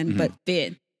ever been, but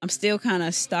fit. I'm still kind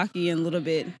of stocky and a little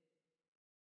bit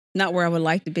not where I would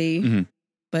like to be,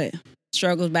 but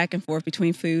struggles back and forth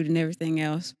between food and everything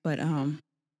else. But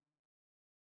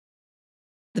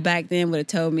the back then would have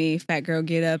told me, fat girl,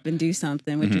 get up and do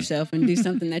something with yourself and do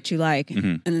something that you like.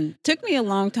 And it took me a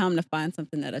long time to find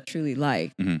something that I truly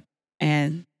like.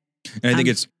 And I think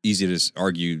it's easy to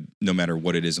argue, no matter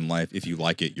what it is in life, if you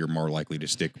like it, you're more likely to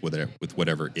stick with it, with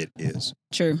whatever it is.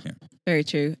 True. Yeah. Very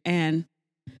true. And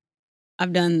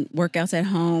I've done workouts at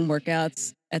home,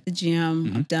 workouts at the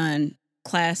gym. I've done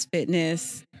class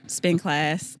fitness, spin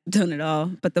class, done it all.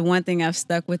 But the one thing I've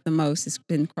stuck with the most has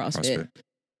been CrossFit.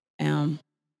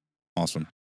 Awesome.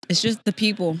 It's just the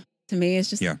people. To me,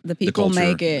 it's just the people the culture,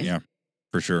 make it. Yeah,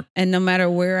 for sure. And no matter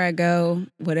where I go,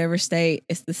 whatever state,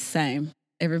 it's the same.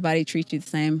 Everybody treats you the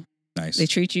same. Nice. They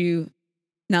treat you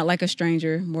not like a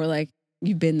stranger, more like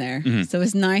you've been there. So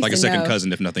it's nice like to a second know.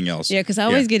 cousin, if nothing else. Yeah, because I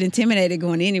always get intimidated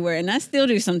going anywhere, and I still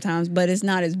do sometimes, but it's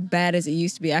not as bad as it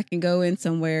used to be. I can go in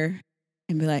somewhere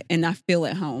and be like, and I feel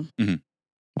at home.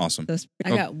 Awesome. So I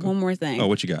got one more thing. Oh,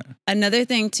 what you got? Another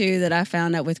thing too that I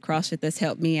found out with CrossFit that's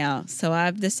helped me out. So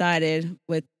I've decided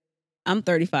I'm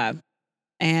 35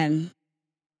 and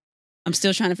I'm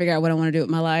still trying to figure out what I want to do with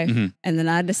my life. And then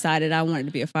I decided I wanted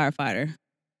to be a firefighter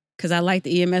because I like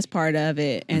the EMS part of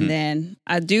it. And then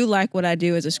I do like what I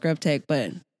do as a scrub tech,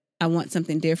 but I want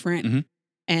something different.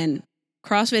 And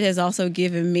CrossFit has also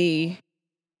given me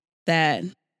that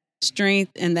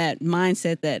strength and that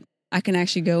mindset that I can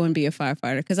actually go and be a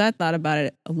firefighter. Because I thought about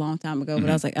it a long time ago, but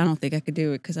I was like, I don't think I could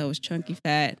do it because I was chunky,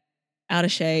 fat, out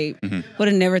of shape. Would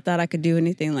have never thought I could do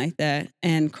anything like that.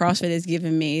 And CrossFit has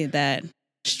given me that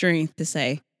strength to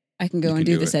say, I can go and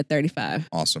do this at 35.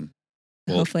 Awesome.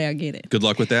 Well, hopefully I get it. Good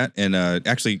luck with that. And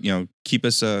actually, keep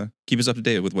us up to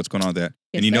date with what's going on with that.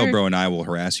 Yes, and bro and I will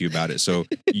harass you about it. So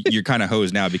you're kind of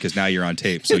hosed now because now you're on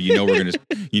tape. So we're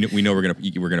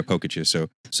gonna poke at you. So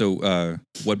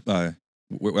what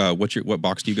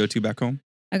box do you go to back home?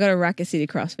 I go to Rocket City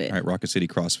CrossFit. All right, Rocket City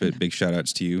CrossFit. Big shout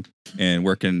outs to you. And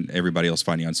where can everybody else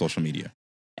find you on social media?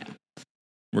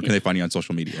 Where can they find you on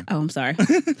social media? Oh, I'm sorry.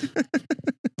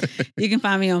 You can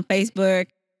find me on Facebook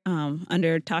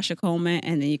under Tasha Coleman,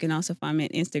 and then you can also find me on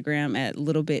Instagram at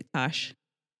LittleBitTosh.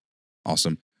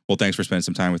 Awesome. Well, thanks for spending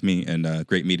some time with me, and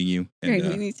great meeting you. And, great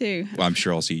meeting you too. Well, I'm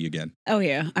sure I'll see you again. Oh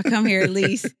yeah, I come here at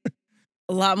least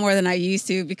a lot more than I used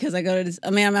to because I go to this.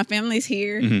 I mean, my family's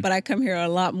here, but I come here a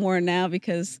lot more now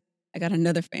because I got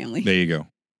another family. There you go.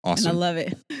 Awesome. And I love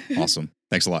it. Awesome.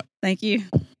 Thanks a lot. Thank you.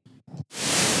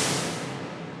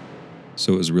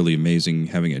 So it was really amazing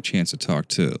having a chance to talk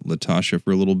to Latasha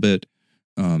for a little bit.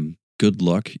 Good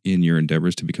luck in your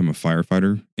endeavors to become a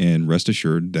firefighter, and rest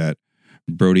assured that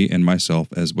Brody and myself,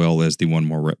 as well as the One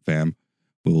More Rep fam,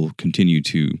 will continue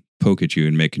to poke at you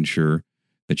and making sure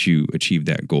that you achieve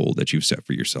that goal that you've set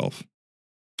for yourself.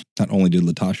 Not only did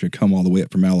Latasha come all the way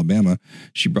up from Alabama,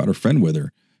 she brought her friend with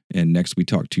her. And next we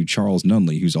talked to Charles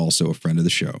Nunley, who's also a friend of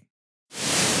the show.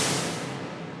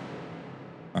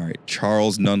 All right,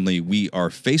 Charles Nunley, we are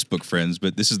Facebook friends,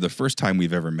 but this is the first time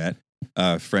we've ever met,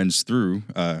 friends through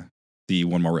the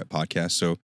One More Rep podcast.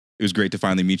 So it was great to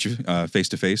finally meet you face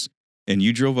to face. And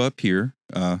you drove up here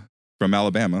from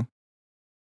Alabama.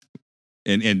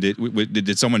 And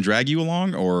did someone drag you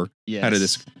along, or Yes. how did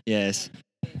this? Yes.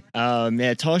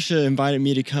 Yeah, Tasha invited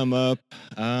me to come up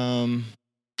a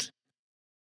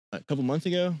couple months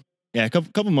ago. Yeah, a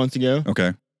couple months ago.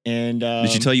 Okay. And did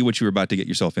she tell you what you were about to get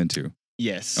yourself into?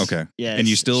 Yes. Okay. Yes. And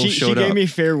you still showed She up? gave me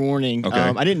fair warning. Okay.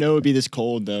 I didn't know it would be this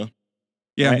cold though.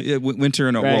 Yeah, Right. winter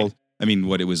and Right. well, I mean,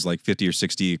 what it was like 50 or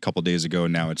 60 a couple days ago,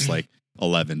 and now it's like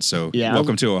 11. So Yeah,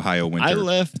 welcome to Ohio winter. I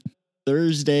left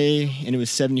Thursday and it was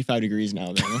 75 degrees in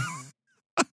Alabama.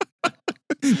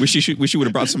 wish you would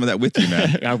have brought some of that with you,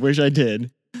 man. I wish I did.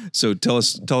 So tell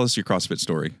us your CrossFit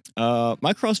story.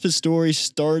 My CrossFit story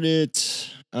started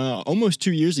almost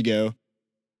 2 years ago.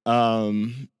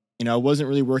 I wasn't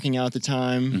really working out at the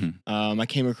time. Mm-hmm. I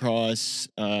came across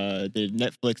the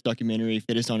Netflix documentary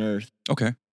Fittest on Earth.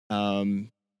 Okay.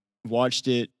 Watched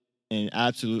it and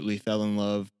absolutely fell in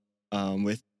love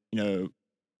with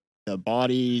the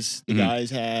bodies the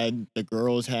guys had, the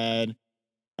girls had.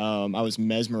 I was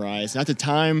mesmerized. And at the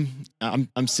time, I'm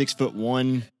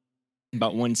 6'1",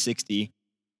 about 160.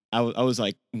 I was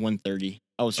like 130.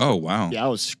 I was Oh wow. Yeah, I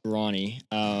was scrawny.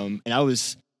 And I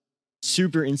was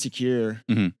super insecure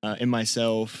in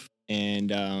myself,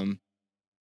 and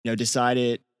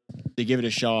decided to give it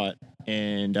a shot.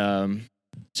 And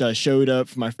so I showed up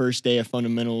for my first day of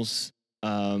fundamentals,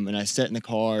 and I sat in the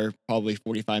car probably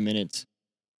 45 minutes.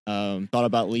 Thought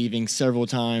about leaving several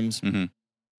times,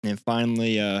 and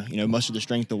finally, mustered the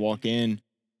strength to walk in,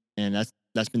 and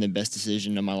that's been the best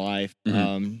decision of my life.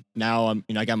 Now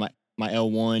I got my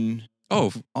L1.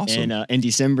 Oh, awesome! In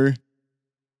December.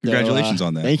 Congratulations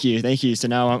on that. Thank you. So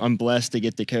now I'm blessed to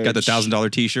get the coach. Got the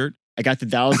 $1,000 T-shirt. I got the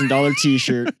 $1,000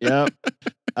 T-shirt. Yep.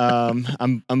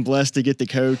 I'm blessed to get the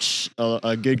coach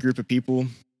a good group of people.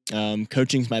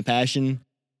 Coaching's my passion.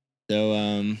 So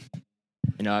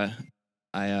I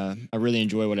really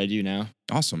enjoy what I do now.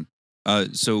 Awesome.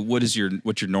 So what's your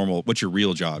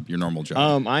real job? Your normal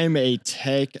job? I am a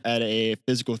tech at a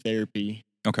physical therapy.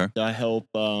 Okay. So I help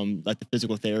the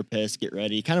physical therapist get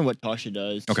ready, kind of what Tasha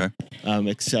does. Okay.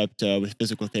 Except with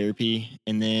physical therapy,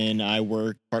 and then I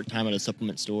work part-time at a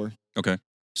supplement store. Okay.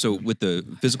 So with the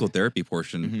physical therapy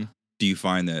portion, do you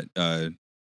find that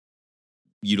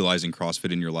utilizing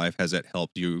CrossFit in your life, has that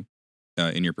helped you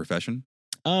in your profession?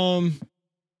 I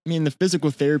mean, the physical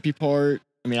therapy part,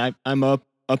 I mean, I'm up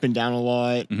and down a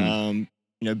lot,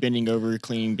 bending over,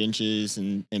 cleaning benches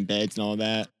and beds and all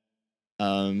that.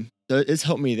 So it's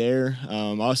helped me there.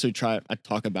 I also I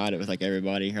talk about it with like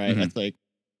everybody, right? That's like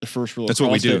the first rule. That's of CrossFit.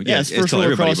 what we do. Yeah, it's first tell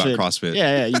rule of everybody CrossFit. about CrossFit.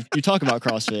 Yeah. You talk about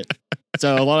CrossFit.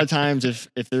 So a lot of times, if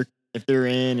they're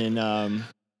in and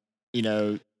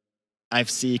I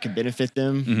see it could benefit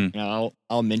them,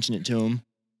 I'll mention it to them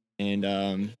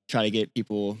and try to get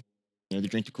people to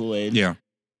drink the Kool-Aid. Yeah.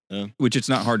 Which it's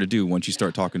not hard to do once you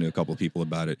start talking to a couple of people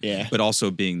about it. Yeah. But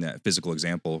also being that physical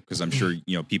example, because I'm sure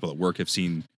people at work have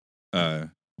seen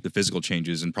the physical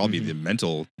changes and probably the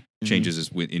mental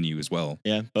changes in you as well.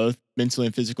 Yeah, both mentally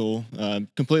and physical.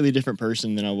 Completely different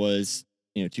person than I was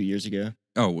 2 years ago.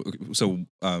 Oh, so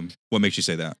what makes you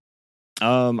say that?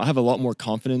 I have a lot more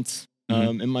confidence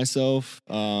in myself.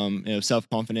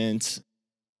 Self-confidence.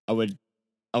 I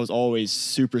was always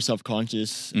super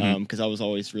self-conscious because I was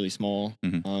always really small.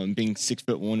 Being 6'1",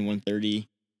 130,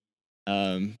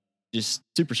 just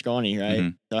super scrawny,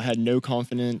 right? So I had no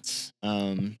confidence.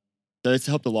 So it's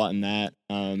helped a lot in that.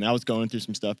 And I was going through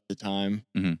some stuff at the time,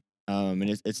 and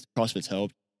it's CrossFit's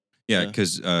helped. Yeah,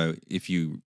 because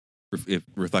if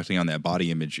reflecting on that body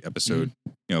image episode,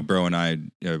 Bro and I,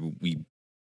 we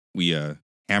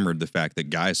hammered the fact that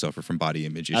guys suffer from body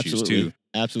image issues too.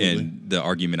 Absolutely. And the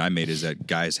argument I made is that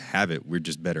guys have it. We're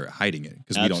just better at hiding it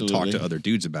because we don't talk to other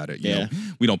dudes about it. You know?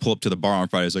 We don't pull up to the bar on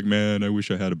Fridays like, man, I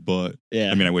wish I had a butt.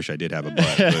 Yeah. I mean, I wish I did have a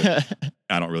butt, but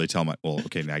I don't really tell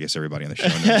I guess everybody on the show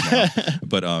knows now.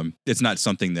 But it's not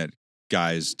something that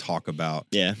guys talk about.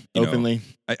 Yeah, openly.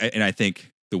 And I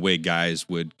think the way guys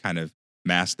would kind of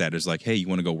mask that is like, hey, you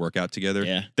want to go work out together?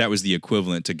 Yeah. That was the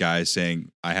equivalent to guys saying,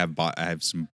 I have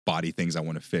some body things I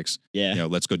want to fix. Yeah.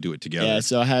 Let's go do it together. Yeah.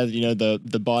 So I had,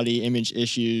 the body image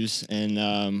issues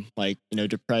and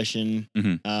depression.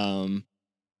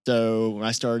 So when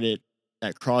I started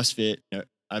at CrossFit,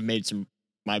 I've made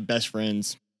my best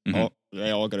friends. They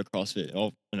all go to CrossFit.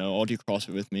 All do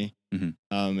CrossFit with me.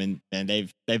 And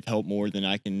they've helped more than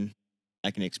I can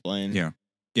explain. Yeah.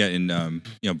 Yeah. And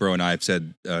Bro and I have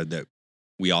said that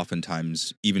we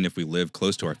oftentimes, even if we live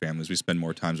close to our families, we spend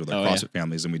more times with our CrossFit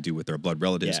families than we do with our blood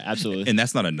relatives. Yeah, absolutely. And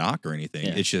that's not a knock or anything.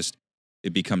 Yeah. It's just,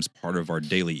 it becomes part of our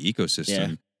daily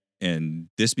ecosystem. Yeah. And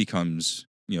this becomes,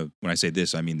 when I say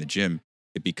this, I mean the gym,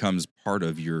 it becomes part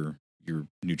of your your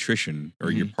nutrition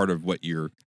or you're part of what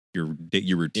your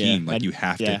routine. Yeah, like you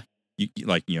have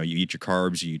you eat your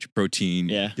carbs, you eat your protein,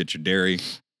 get your dairy,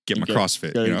 get my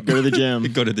CrossFit. Go to the gym.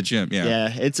 Go to the gym. Yeah.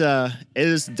 Yeah. It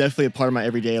is definitely a part of my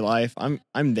everyday life.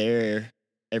 I'm there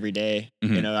every day.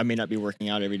 Mhm. I may not be working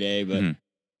out every day, but Mhm.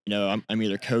 I'm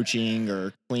either coaching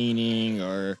or cleaning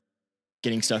or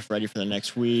getting stuff ready for the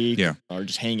next week. Yeah. Or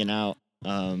just hanging out.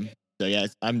 So yeah,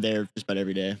 I'm there just about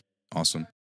every day. Awesome.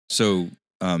 So,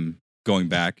 going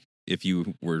back, if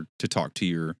you were to talk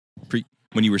to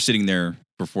when you were sitting there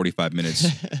for 45 minutes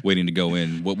waiting to go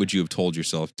in, what would you have told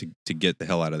yourself to get the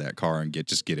hell out of that car and get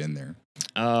in there?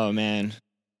 Oh man.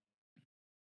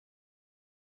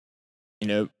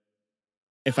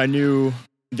 If I knew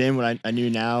then what I knew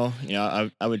now,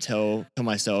 I would tell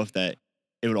myself that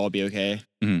it would all be okay.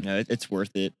 Mhm. It's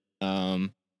worth it.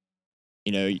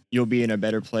 You'll be in a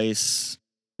better place,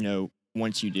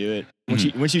 once you do it.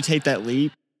 Once you take that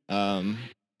leap,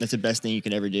 that's the best thing you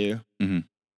can ever do. Mhm.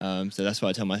 So that's why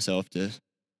I tell myself to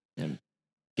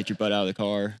get your butt out of the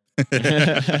car.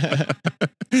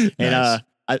 And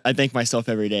I thank myself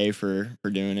every day for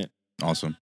doing it.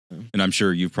 Awesome. And I'm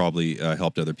sure you've probably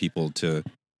helped other people to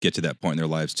get to that point in their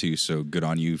lives too. So good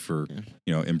on you for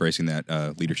embracing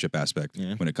that leadership aspect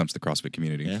when it comes to the CrossFit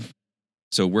community. Yeah.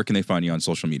 So where can they find you on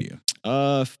social media?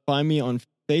 Find me on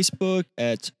Facebook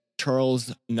at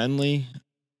Charles Nunley.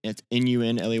 It's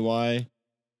Nunley.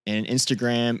 And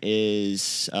Instagram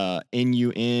is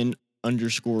NUN_Chucks.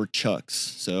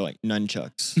 So like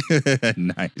nunchucks.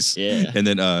 Nice. Yeah. And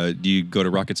then do you go to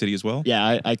Rocket City as well?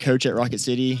 Yeah, I coach at Rocket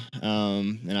City.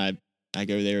 And I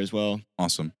go there as well.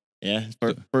 Awesome. Yeah.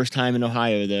 First time in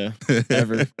Ohio though.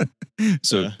 Ever.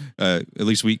 So at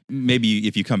least maybe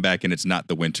if you come back and it's not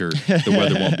the winter, the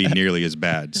weather won't be nearly as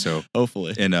bad. So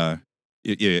hopefully. And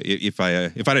if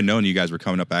I'd have known you guys were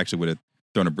coming up, I actually would have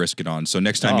thrown a brisket on. So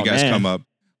next time you guys come up,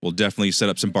 we'll definitely set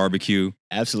up some barbecue.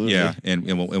 Absolutely. Yeah, and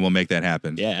we'll make that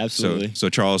happen. Yeah, absolutely. So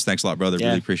Charles, thanks a lot, brother.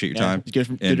 Really appreciate your time.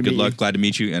 Good and good luck. Glad to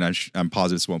meet you. And I'm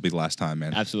positive this won't be the last time,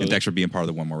 man. Absolutely. And thanks for being part of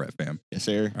the One More Rep fam. Yes,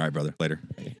 sir. All right, brother. Later.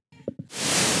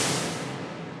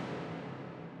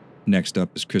 Next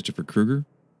up is Christopher Kruger.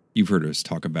 You've heard us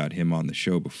talk about him on the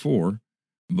show before,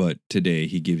 but today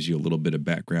he gives you a little bit of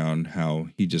background how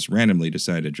he just randomly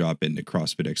decided to drop into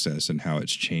CrossFit XS and how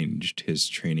it's changed his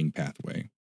training pathway.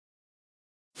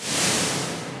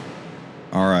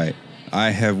 All right. I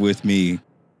have with me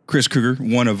Chris Kruger,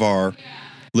 one of our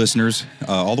listeners,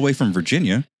 all the way from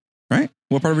Virginia, right?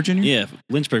 What part of Virginia? Yeah,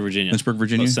 Lynchburg, Virginia. Lynchburg,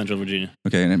 Virginia? Central Virginia.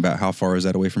 Okay, and about how far is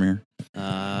that away from here?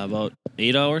 About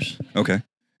 8 hours. Okay.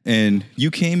 And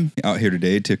you came out here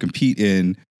today to compete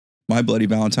in My Bloody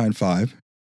Valentine 5.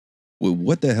 Well,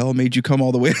 what the hell made you come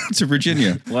all the way out to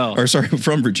Virginia?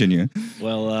 From Virginia.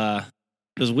 Well,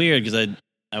 it was weird because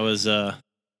I was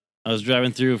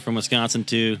driving through from Wisconsin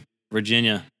to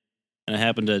Virginia, and I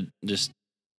happened to just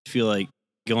feel like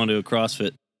going to a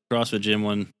CrossFit gym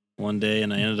one day,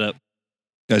 and I ended up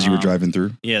as you were driving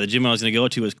through. Yeah, the gym I was going to go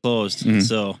to was closed,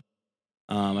 so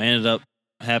I ended up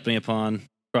happening upon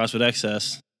CrossFit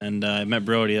XS, and I met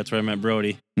Brody. That's where I met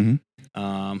Brody.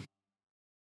 Mm-hmm.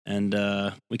 And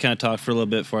we kind of talked for a little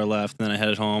bit before I left, and then I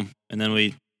headed home, and then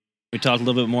we talked a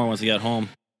little bit more once we got home.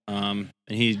 And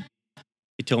he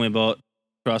told me about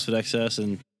CrossFit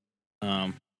XS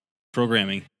and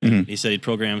programming. Mm-hmm. He said he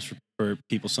programs for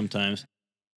people sometimes,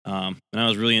 and I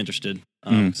was really interested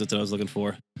because that's what I was looking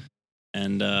for.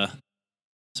 And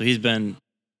so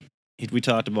we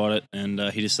talked about it, and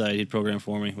he decided he'd program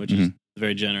for me, which is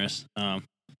very generous.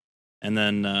 And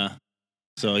then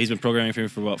so he's been programming for me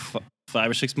for about 5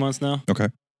 or 6 months now. Okay.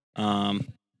 And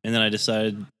then I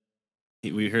decided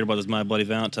we heard about this My Bloody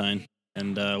Valentine,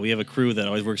 and we have a crew that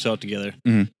always works out together.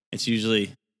 Mm-hmm. It's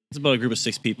about a group of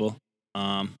 6 people,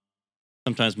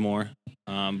 sometimes more.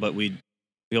 But we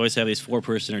always have these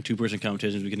 4-person or 2-person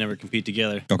competitions. We could never compete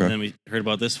together. Okay. And then we heard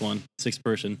about this one,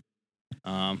 6-person.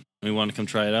 And we wanted to come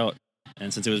try it out.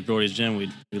 And since it was Brody's gym,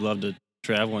 we'd love to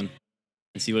travel and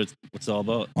see what it's all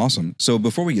about. Awesome. So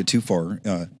before we get too far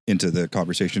into the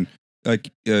conversation,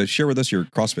 share with us your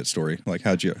CrossFit story. Like,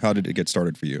 how did it get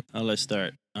started for you? Let's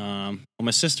start. Well,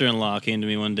 my sister-in-law came to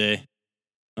me one day.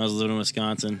 I was living in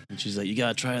Wisconsin, and she's like, "You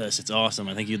gotta try this. It's awesome.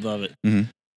 I think you'd love it." Mm-hmm.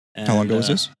 And, how long ago was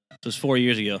this? It was 4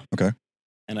 years ago. Okay.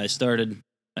 And I started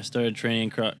training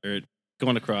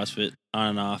going to CrossFit on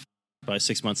and off, probably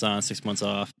 6 months on, 6 months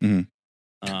off.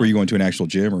 Mm-hmm. Were you going to an actual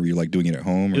gym, or were you like doing it at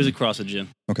home? It was a CrossFit gym.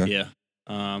 Okay. Yeah.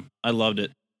 I loved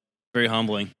it. Very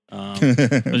humbling.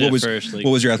 What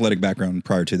was your athletic background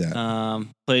prior to that?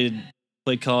 Played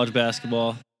college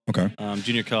basketball. Okay.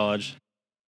 Junior college.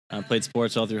 Played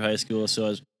sports all through high school,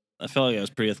 so I felt like I was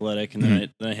pretty athletic, and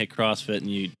then I hit CrossFit, and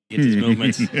you hit these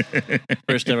movements.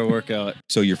 First ever workout.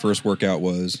 So your first workout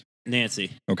was?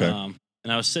 Nancy. Okay.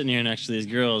 And I was sitting here next to these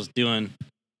girls they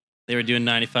were doing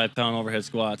 95-pound overhead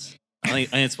squats. I think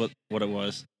that's what it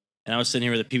was. And I was sitting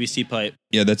here with a PVC pipe.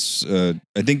 Yeah, that's. I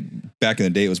think back in the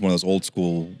day, it was one of those old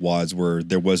school WODs where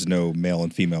there was no male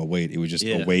and female weight. It was just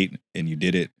a weight, and you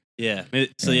did it. Yeah. Maybe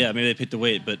they picked the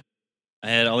weight, but I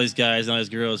had all these guys and all these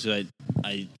girls who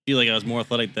I feel like I was more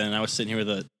athletic than. I was sitting here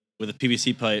with a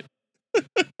PVC pipe,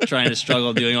 trying to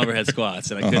struggle doing overhead squats,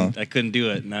 and I couldn't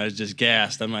do it, and I was just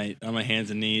gassed on my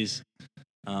hands and knees.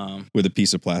 With a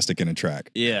piece of plastic and a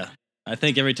track. Yeah, I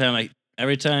think every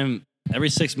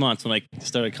 6 months when I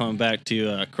started coming back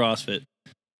to CrossFit,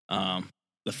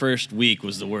 the first week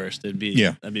was the worst. I'd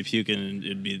be puking, and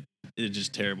it'd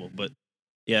just terrible. But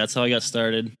yeah, that's how I got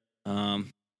started. And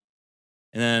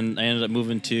then I ended up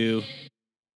moving to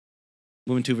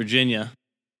Virginia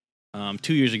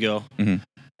 2 years ago,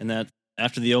 and that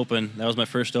after the Open, that was my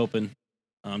first Open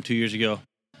 2 years ago,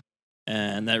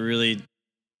 and that really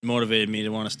motivated me to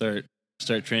want to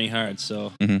start training hard.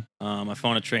 So I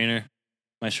found a trainer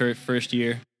my first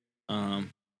year.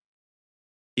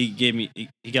 He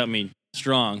got me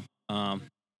strong,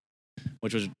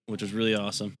 which was really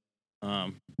awesome.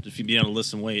 Just being able to lift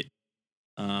some weight.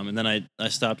 And then I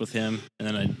stopped with him, and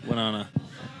then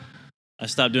I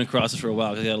stopped doing CrossFit for a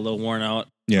while because I got a little worn out.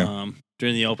 Yeah.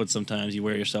 During the Open, sometimes you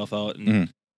wear yourself out,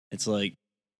 and it's like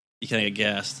you kind of get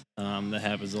gassed. That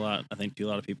happens a lot, I think, to a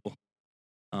lot of people.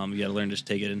 You got to learn to just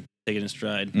take it in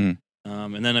stride. And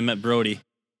then I met Brody a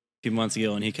few months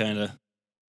ago, and he kind of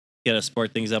got to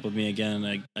spark things up with me again.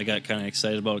 And I got kind of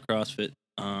excited about CrossFit.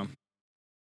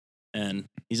 And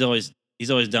he's always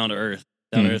down to earth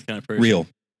kind of person. Real.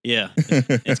 Yeah,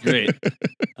 it's great.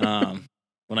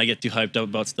 When I get too hyped up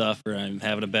about stuff or I'm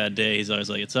having a bad day, he's always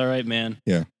like, "It's all right, man.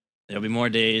 Yeah, there'll be more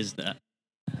days.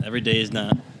 Every day is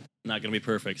not going to be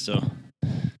perfect." So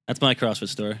that's my CrossFit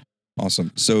story.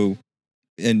 Awesome. So,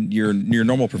 and your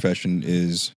normal profession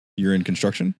is you're in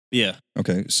construction? Yeah.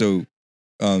 Okay. So,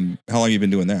 how long have you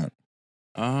been doing that?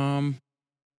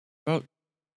 About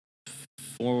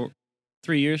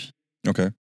 3 years.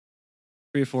 Okay.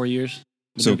 3 or 4 years.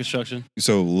 Doing construction.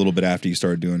 So a little bit after you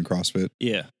started doing CrossFit?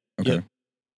 Yeah. Okay. Yep.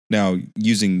 Now,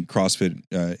 using CrossFit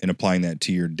and applying that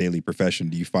to your daily profession,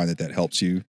 do you find that helps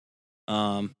you?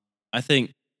 I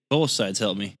think both sides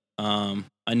help me. I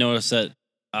notice that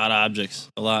odd objects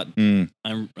a lot. I'm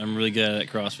really good at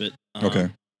CrossFit.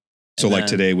 Okay. So like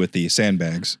today with the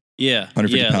sandbags. Yeah.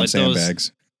 150-pound like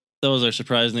sandbags. Those are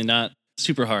surprisingly not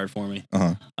super hard for me.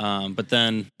 But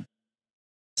then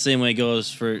same way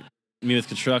goes for me with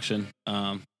construction.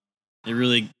 It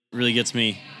really gets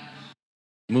me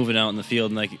moving out in the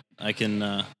field, and I can.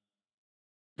 I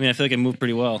feel like I move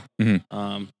pretty well.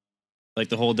 Like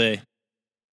the whole day,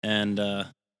 and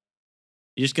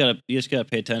you just gotta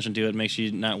pay attention to it. Make sure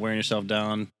you're not wearing yourself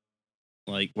down,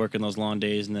 like working those long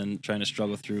days and then trying to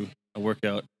struggle through a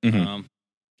workout.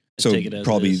 So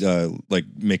probably like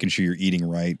making sure you're eating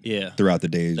right. Throughout the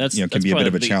day, can be a bit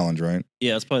of a challenge, right?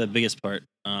 Yeah, that's probably the biggest part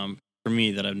for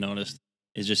me that I've noticed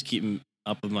is just keeping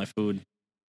up with my food.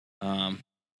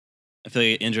 I feel like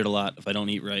I get injured a lot if I don't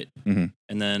eat right. And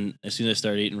then as soon as I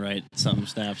start eating right, something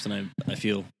snaps and I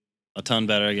feel a ton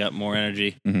better. I got more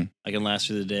energy. I can last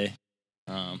through the day.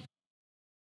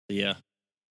 Yeah.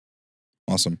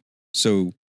 Awesome.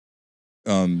 So,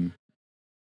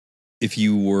 if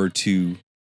you were to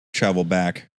travel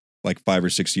back like 5 or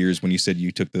 6 years when you said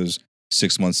you took those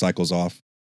 6-month cycles off,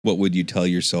 what would you tell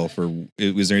yourself, or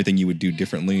was there anything you would do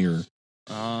differently, or?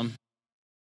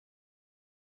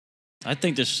 I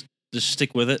think just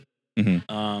stick with it.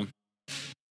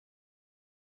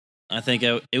 I think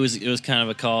it was kind of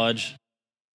a college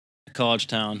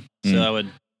town, so I would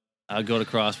go to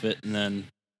CrossFit, and then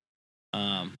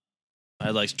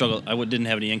I'd like struggle. I didn't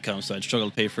have any income, so I'd struggle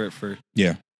to pay for it for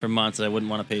months. I wouldn't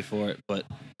want to pay for it, but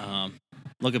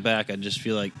looking back, I just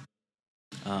feel like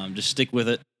just stick with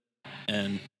it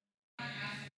and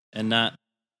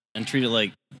treat it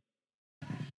like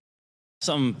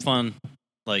something fun,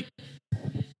 like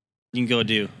you can go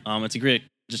do. It's a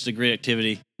great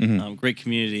activity, great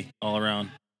community all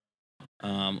around.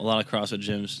 A lot of CrossFit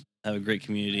gyms have a great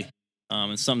community,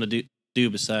 and something to do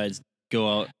besides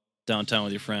go out downtown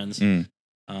with your friends.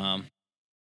 That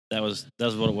was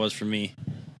what it was for me,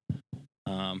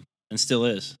 and still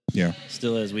is. Yeah,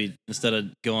 still is. We, instead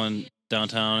of going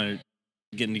downtown or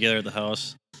getting together at the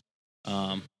house,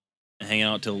 and hanging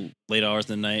out till late hours of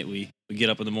the night, we get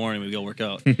up in the morning, we go work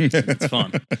out. It's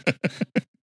fun.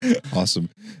 Awesome.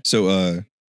 So,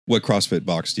 what CrossFit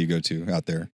box do you go to out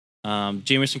there?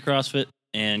 Jamerson CrossFit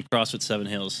and CrossFit Seven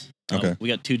Hills. Okay. We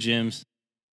got 2 gyms.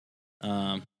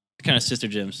 kind of sister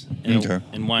gyms in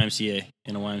YMCA,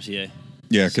 in a YMCA.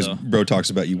 Yeah, because bro talks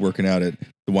about you working out at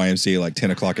the YMCA like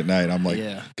 10 o'clock at night. I'm like,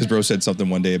 because bro said something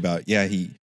one day about, he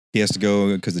has to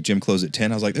go because the gym closed at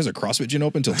 10. I was like, there's a CrossFit gym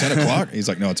open until 10 o'clock? He's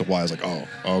like, no, it's a Y. I was like, oh,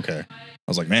 okay. I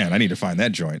was like, man, I need to find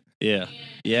that joint. Yeah.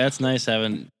 Yeah, it's nice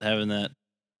having that.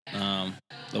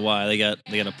 The Y, they got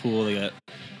a pool, they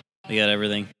got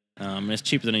everything. And it's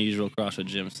cheaper than a usual CrossFit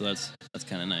gym, so that's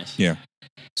kind of nice. Yeah.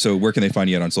 So where can they find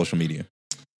you at on social media?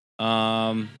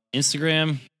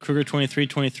 Instagram,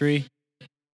 Kruger2323,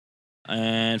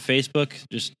 and Facebook,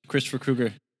 just Christopher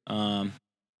Kruger. I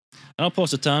don't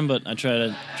post a ton, but I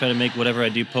try to make whatever I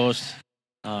do post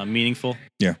meaningful.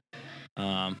 Yeah.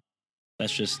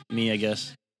 That's just me, I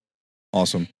guess.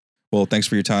 Awesome. Well, thanks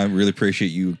for your time. Really appreciate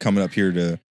you coming up here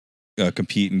to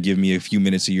compete and give me a few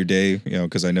minutes of your day,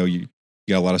 because I know you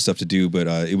got a lot of stuff to do, but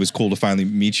it was cool to finally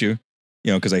meet you,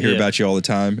 because I hear about you all the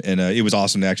time, and it was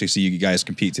awesome to actually see you guys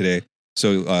compete today.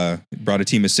 So brought a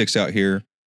team of 6 out here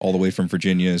all the way from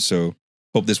Virginia, so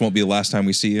hope this won't be the last time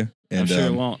we see you. And, I'm sure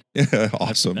it won't. Yeah,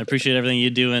 awesome. I appreciate everything you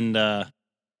do, and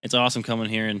it's awesome coming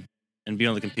here and being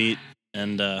able to compete,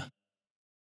 and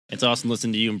it's awesome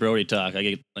listening to you and Brody talk.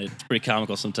 It's pretty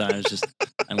comical sometimes. Just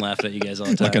I'm laughing at you guys all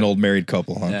the time. Like an old married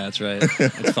couple, huh? Yeah, that's right.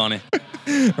 It's funny.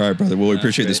 All right, brother. Well, we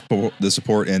appreciate the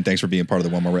support, and thanks for being part of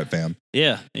the One More Rep fam.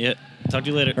 Yeah. Talk to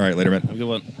you later. All right, later, man. Have a good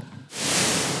one.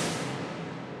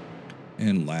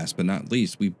 And last but not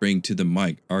least, we bring to the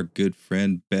mic our good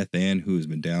friend Beth Ann, who has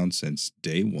been down since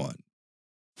day one.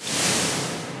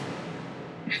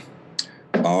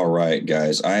 All right,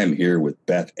 guys. I am here with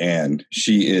Beth Ann.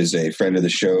 She is a friend of the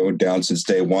show, down since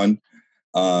day one,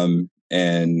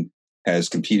 and has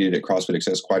competed at CrossFit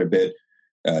Access quite a bit.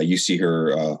 You see her,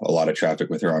 a lot of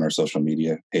traffic with her on our social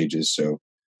media pages. So,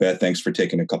 Beth, thanks for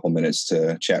taking a couple minutes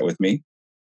to chat with me.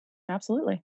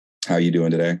 Absolutely. How are you doing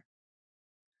today?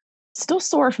 Still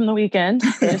sore from the weekend.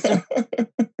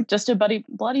 Just a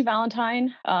bloody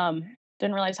Valentine.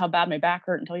 Didn't realize how bad my back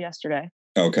hurt until yesterday.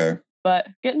 Okay. But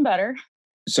getting better.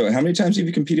 So how many times have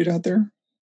you competed out there?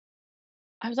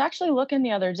 I was actually looking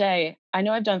the other day. I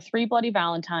know I've done 3 bloody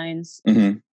Valentines.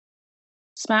 Mm-hmm.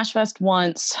 Smash Fest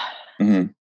once.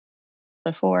 Mm-hmm.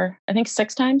 Before. I think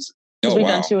 6 times. Because we've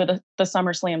done 2 of the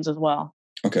Summer Slams as well.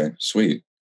 Okay, sweet.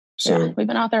 So we've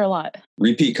been out there a lot.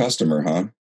 Repeat customer, huh?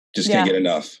 Just can't get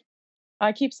enough.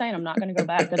 I keep saying I'm not going to go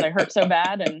back because I hurt so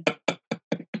bad, and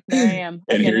there I am.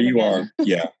 And here you are.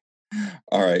 Yeah.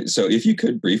 All right. So if you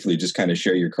could briefly just kind of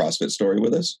share your CrossFit story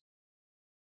with us.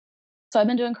 So I've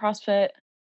been doing CrossFit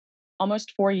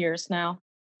almost 4 years now.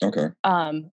 Okay.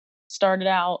 Started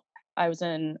out, I was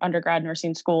in undergrad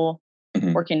nursing school,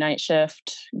 working night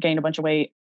shift, gained a bunch of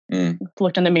weight,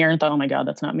 looked in the mirror and thought, oh my God,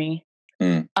 that's not me.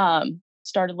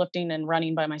 Started lifting and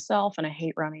running by myself, and I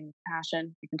hate running with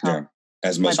passion. You can tell. Yeah.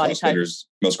 As most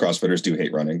CrossFitters do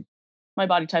hate running. My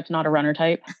body type's not a runner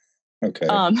type. Okay.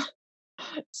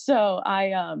 So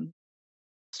I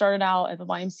started out at the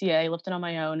YMCA, lifting on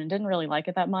my own, and didn't really like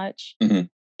it that much. And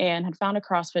had found a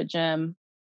CrossFit gym.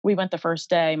 We went the first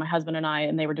day, my husband and I,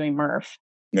 and they were doing Murph.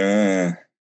 And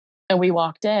we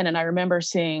walked in, and I remember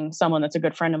seeing someone that's a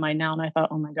good friend of mine now, and I thought,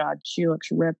 oh my God, she looks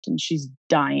ripped and she's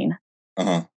dying.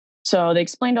 So they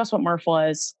explained to us what Murph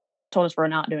was, told us we're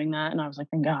not doing that, and I was like,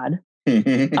 thank God.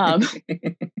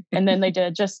 And then they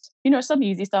did just, some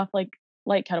easy stuff like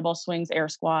light kettlebell swings, air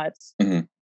squats.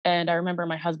 And I remember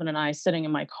my husband and I sitting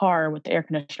in my car with the air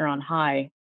conditioner on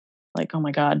high, like, oh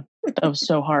my God, that was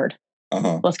so hard.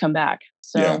 Let's come back.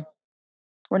 So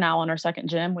we're now on our second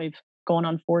gym. We've gone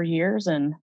on 4 years,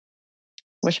 and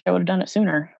wish I would have done it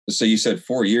sooner. So you said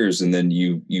 4 years, and then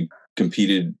you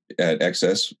competed at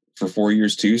XS for 4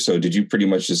 years too. So did you pretty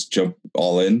much just jump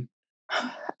all in?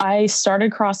 I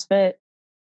started CrossFit.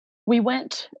 We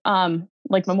went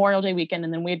like Memorial Day weekend,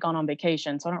 and then we had gone on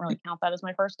vacation. So I don't really count that as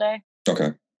my first day.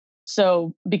 Okay.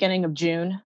 So beginning of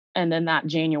June, and then that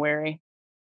January,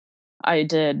 I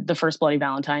did the first Bloody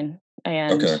Valentine,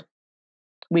 and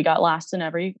we got last in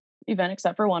every event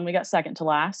except for one. We got second to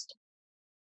last.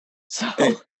 So,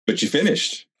 but you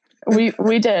finished.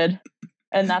 we did,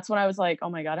 and that's when I was like, oh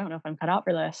my God, I don't know if I'm cut out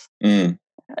for this.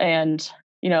 And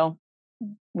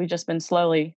we've just been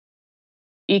slowly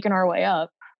eking our way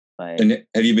up. But and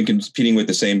have you been competing with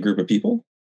the same group of people?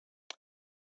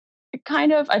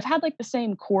 Kind of. I've had like the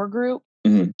same core group.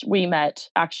 We met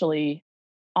actually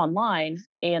online,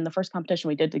 and the first competition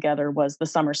we did together was the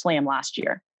Summer Slam last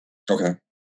year. Okay.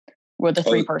 With the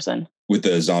 3-person. With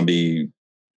the zombie.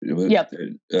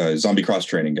 Zombie cross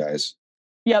training guys.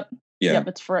 Yep. Yeah. Yep.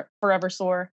 It's Forever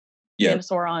Sore. Amanda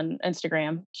Sore on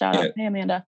Instagram. Shout out. Hey,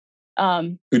 Amanda.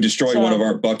 Who destroyed one of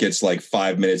our buckets like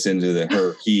 5 minutes into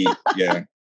her heat. Yeah.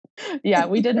 Yeah,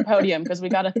 we didn't podium because we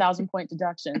got 1,000-point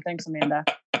deduction. Thanks, Amanda.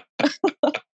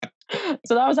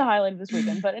 So that was a highlight of this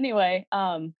weekend. But anyway,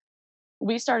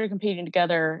 we started competing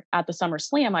together at the Summer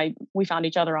Slam. We found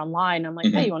each other online. I'm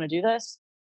like, hey, you want to do this?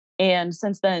 And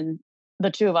since then,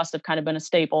 the two of us have kind of been a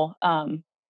staple.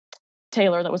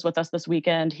 Taylor, that was with us this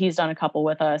weekend, he's done a couple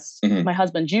with us. My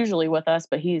husband's usually with us,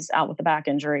 but he's out with a back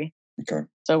injury. Okay.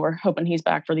 So we're hoping he's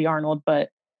back for the Arnold. But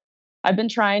I've been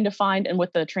trying to find, and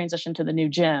with the transition to the new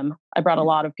gym, I brought a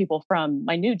lot of people from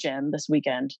my new gym this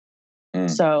weekend.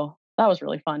 So that was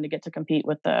really fun to get to compete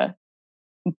with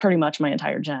pretty much my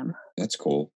entire gym. That's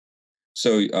cool.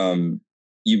 So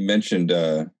you mentioned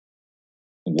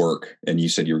work, and you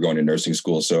said you were going to nursing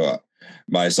school. So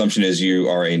my assumption is you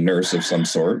are a nurse of some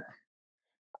sort.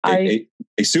 A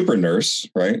super nurse,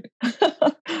 right?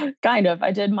 Kind of.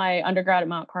 I did my undergrad at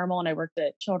Mount Carmel, and I worked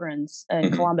at Children's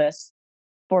in Columbus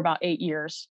for about 8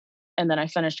 years. And then I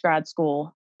finished grad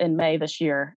school in May this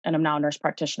year, and I'm now a nurse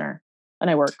practitioner. And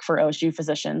I work for OSU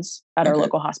physicians at our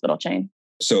local hospital chain.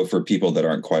 So for people that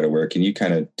aren't quite aware, can you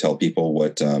kind of tell people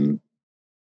what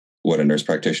a nurse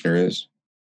practitioner is?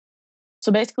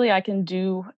 So basically, I can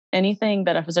do anything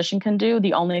that a physician can do.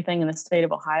 The only thing in the state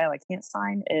of Ohio I can't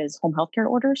sign is home health care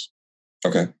orders.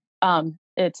 Okay.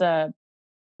 It's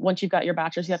once you've got your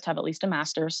bachelor's, you have to have at least a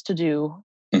master's to do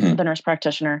the nurse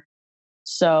practitioner.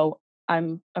 So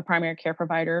I'm a primary care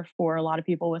provider for a lot of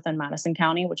people within Madison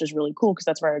County, which is really cool because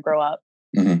that's where I grew up.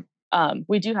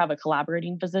 We do have a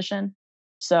collaborating physician.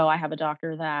 So I have a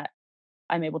doctor that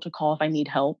I'm able to call if I need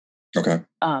help. Okay.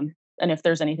 And if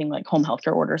there's anything like home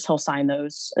healthcare orders, he'll sign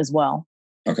those as well.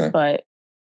 Okay. But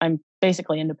I'm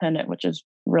basically independent, which is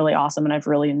really awesome. And I've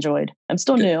really enjoyed. I'm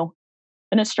still new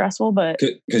and it's stressful, but.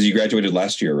 Because you graduated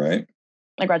last year, right?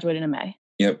 I graduated in May.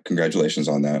 Yep. Congratulations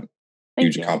on that. Thank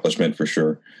Huge you. accomplishment for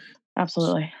sure.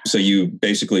 Absolutely. So you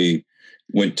basically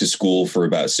went to school for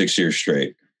about 6 years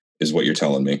straight, is what you're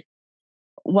telling me.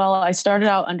 Well, I started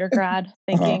out undergrad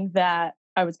thinking that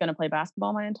I was going to play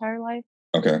basketball my entire life.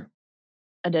 Okay.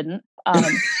 I didn't.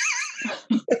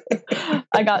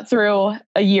 I got through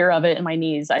a year of it in my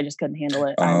knees. I just couldn't handle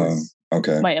it. I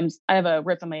have a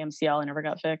rip in my MCL. I never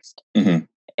got fixed.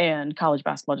 And college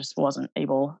basketball just wasn't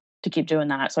able to keep doing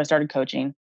that. So I started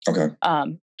coaching. Okay.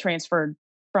 Transferred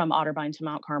from Otterbein to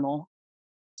Mount Carmel.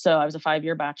 So I was a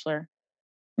 5-year bachelor.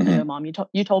 I know, Mom,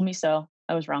 you told me so.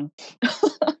 I was wrong.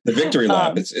 The victory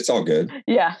lap. It's all good.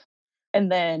 Yeah.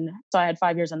 And then, so I had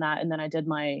 5 years in that. And then I did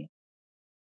my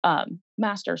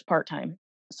master's part-time.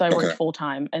 So I worked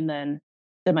full-time and then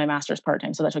did my master's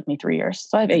part-time. So that took me 3 years.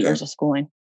 So I have 8 years of schooling.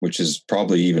 Which is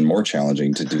probably even more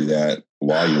challenging to do that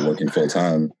while you're working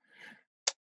full-time.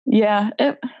 Yeah,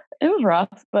 it was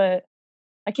rough, but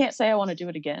I can't say I want to do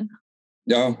it again.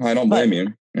 No, I don't blame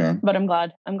you. Yeah. But I'm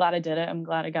glad I did it. I'm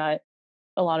glad I got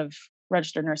a lot of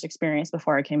registered nurse experience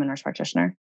before I became a nurse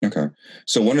practitioner. Okay.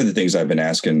 So one of the things I've been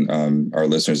asking our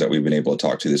listeners that we've been able to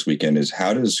talk to this weekend is,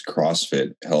 how does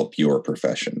CrossFit help your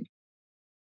profession?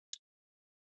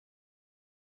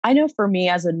 I know for me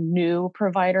as a new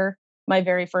provider, my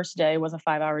very first day was a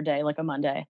 5-hour day, like a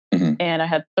Monday. And I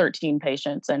had 13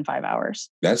 patients in 5 hours.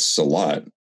 That's a lot.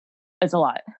 It's a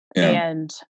lot. Yeah.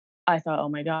 And I thought, oh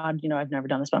my God, I've never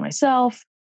done this by myself.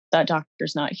 That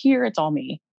doctor's not here. It's all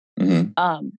me.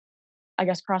 I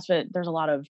guess CrossFit, there's a lot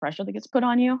of pressure that gets put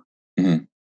on you.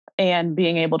 And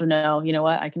being able to know, you know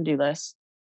what, I can do this.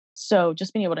 So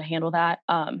just being able to handle that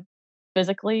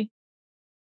physically,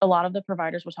 a lot of the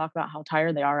providers will talk about how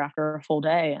tired they are after a full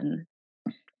day. And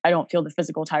I don't feel the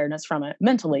physical tiredness from it.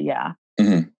 Mentally, yeah.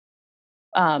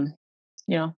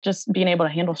 Just being able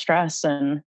to handle stress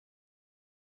and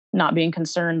not being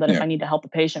concerned that if I need to help a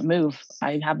patient move,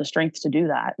 I have the strength to do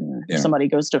that. And if somebody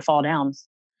goes to fall down,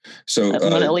 so I'm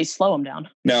going to at least slow them down.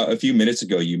 Now, a few minutes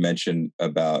ago, you mentioned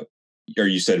or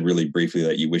you said really briefly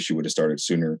that you wish you would have started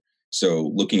sooner.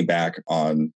 So looking back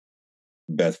on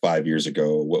Beth 5 years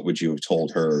ago, what would you have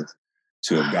told her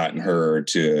to have gotten her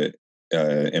to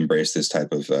embrace this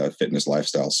type of fitness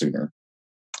lifestyle sooner?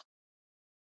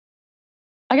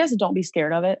 I guess don't be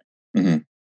scared of it.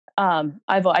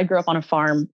 I grew up on a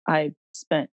farm. I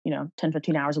spent, 10,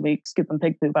 15 hours a week scooping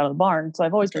pig poop out of the barn. So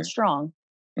I've always been strong.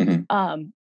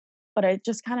 But I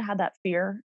just kind of had that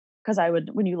fear because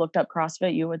when you looked up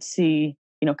CrossFit, you would see,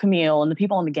 Camille and the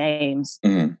people in the games.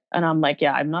 And I'm like,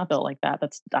 yeah, I'm not built like that.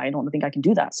 I don't think I can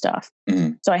do that stuff.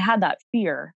 So I had that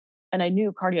fear, and I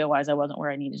knew cardio wise, I wasn't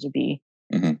where I needed to be.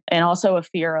 And also a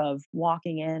fear of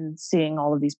walking in, seeing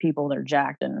all of these people that are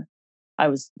jacked, and I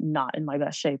was not in my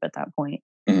best shape at that point.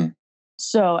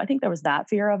 So I think there was that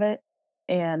fear of it.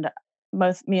 And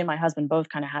both me and my husband both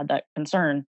kind of had that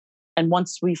concern. And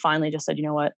once we finally just said, you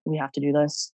know what, we have to do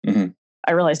this, Mm-hmm.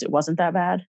 I realized it wasn't that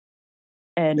bad.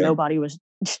 And Yeah. nobody was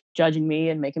judging me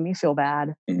and making me feel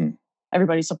bad. Mm-hmm.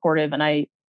 Everybody's supportive. And I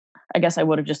guess I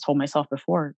would have just told myself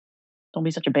before, don't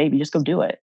be such a baby. Just go do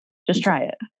it. Just try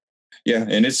it. Yeah.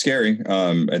 And it's scary.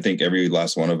 I think every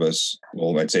last one of us,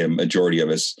 well, I'd say a majority of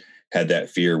us had that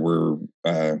fear where,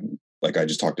 like I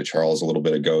just talked to Charles a little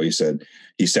bit ago. He said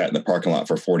he sat in the parking lot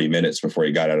for 40 minutes before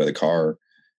he got out of the car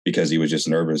because he was just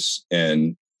nervous.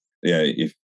 And yeah,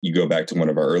 if you go back to one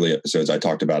of our early episodes, I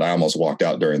talked about, I almost walked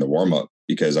out during the warm up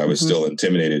because I was still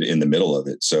intimidated in the middle of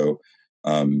it. So,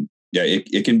 yeah,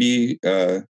 it can be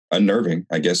unnerving,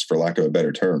 I guess, for lack of a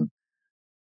better term,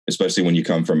 especially when you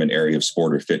come from an area of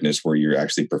sport or fitness where you're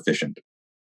actually proficient.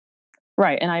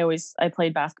 Right. And I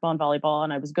played basketball and volleyball,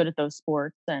 and I was good at those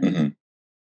sports. And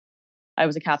I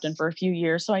was a captain for a few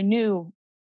years. So I knew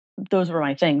those were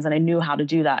my things, and I knew how to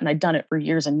do that. And I'd done it for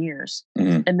years and years.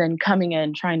 And then coming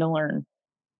in, trying to learn,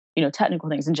 technical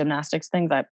things and gymnastics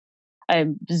things. I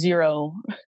have zero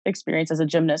experience as a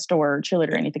gymnast or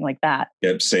cheerleader or anything like that.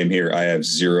 Yep. Same here. I have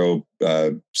zero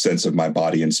sense of my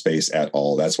body in space at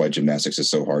all. That's why gymnastics is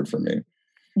so hard for me.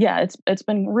 Yeah, it's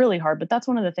been really hard, but that's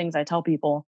one of the things I tell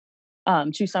people.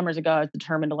 2 summers ago, I was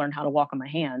determined to learn how to walk on my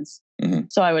hands.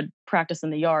 So I would practice in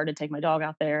the yard and take my dog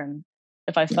out there. And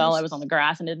if I fell, I was on the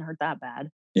grass and it didn't hurt that bad.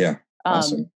 Yeah.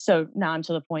 Awesome. So now I'm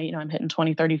to the point, I'm hitting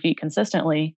 20, 30 feet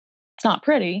consistently. It's not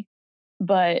pretty,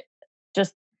 but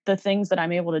just the things that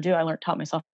I'm able to do, taught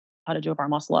myself how to do a bar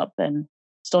muscle up, and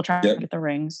still trying to get the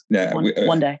rings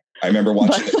one day. I remember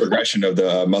watching the progression of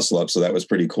the muscle up. So that was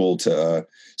pretty cool to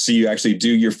see you actually do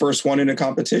your first one in a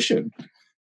competition.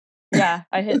 Yeah,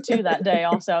 I hit 2 that day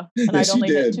also. And Yes, I'd only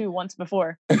hit 2 once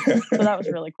before. So that was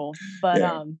really cool.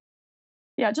 But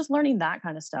just learning that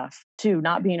kind of stuff too,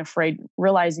 not being afraid,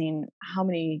 realizing how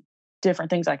many different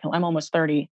things I'm almost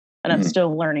 30 and I'm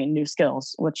still learning new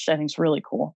skills, which I think is really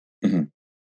cool.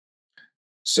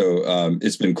 So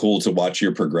it's been cool to watch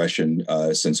your progression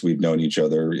since we've known each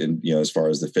other, and as far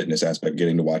as the fitness aspect,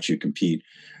 getting to watch you compete.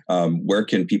 Where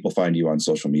can people find you on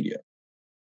social media?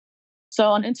 So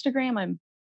on Instagram, I'm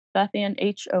Bethann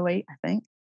H08, I think.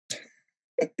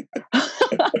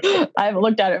 I haven't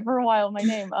looked at it for a while, my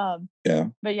name.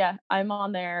 But yeah, I'm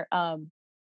on there. I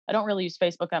don't really use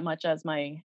Facebook that much as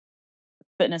my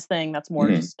fitness thing. That's more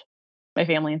just my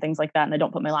family and things like that. And I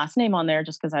don't put my last name on there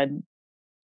just because I'd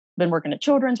been working at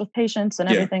Children's with patients and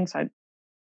everything. So I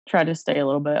try to stay a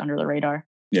little bit under the radar.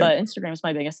 But Instagram is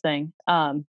my biggest thing.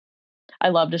 I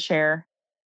love to share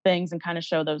things and kind of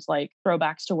show those like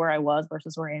throwbacks to where I was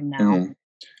versus where I am now.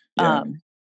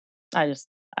 I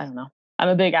don't know. I'm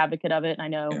a big advocate of it. And I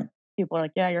know people are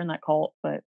like, yeah, you're in that cult,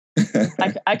 but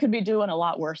I could be doing a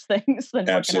lot worse things than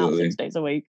working out 6 days a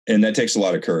week. And that takes a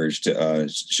lot of courage to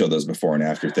show those before and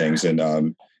after things.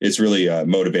 And it's really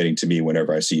motivating to me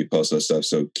whenever I see you post those stuff.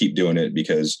 So keep doing it,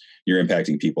 because you're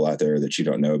impacting people out there that you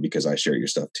don't know, because I share your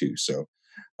stuff too. So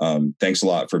thanks a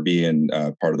lot for being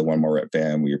part of the One More Rep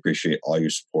fam. We appreciate all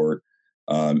your support.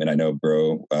 And I know,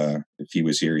 bro, if he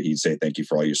was here, he'd say thank you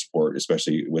for all your support,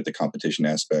 especially with the competition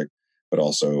aspect, but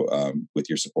also with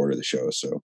your support of the show.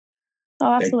 So.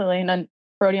 Oh, absolutely. And then,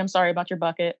 Brody, I'm sorry about your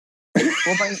bucket.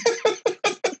 We'll bring.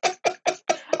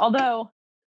 Although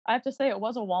I have to say it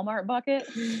was a Walmart bucket,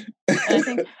 and I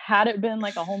think had it been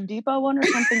like a Home Depot one or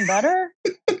something better,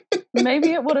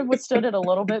 maybe it would have withstood it a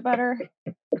little bit better.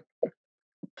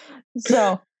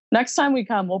 So next time we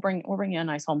come, we'll bring you a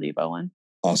nice Home Depot one.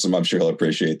 Awesome. I'm sure he'll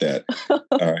appreciate that. All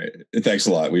right. Thanks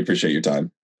a lot. We appreciate your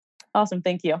time. Awesome.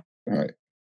 Thank you. All right.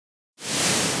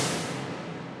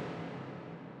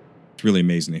 It's really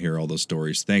amazing to hear all those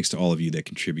stories. Thanks to all of you that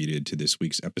contributed to this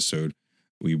week's episode.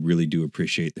 We really do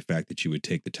appreciate the fact that you would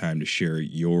take the time to share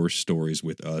your stories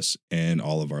with us and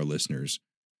all of our listeners.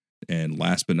 And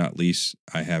last but not least,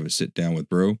 I have a sit down with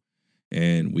Bro,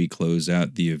 and we close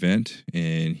out the event,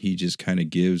 and he just kind of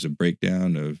gives a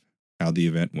breakdown of how the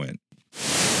event went.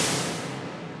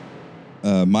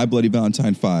 My Bloody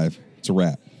Valentine 5, it's a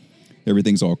wrap.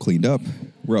 Everything's all cleaned up.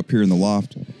 We're up here in the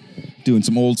loft doing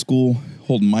some old school,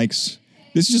 holding mics.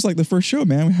 This is just like the first show,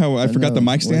 man. How I forgot the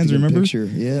mic stands, remember?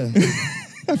 Yeah.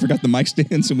 I forgot the mic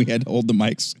stands and we had to hold the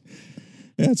mics.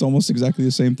 Yeah, it's almost exactly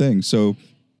the same thing. So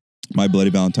My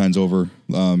Bloody Valentine's over.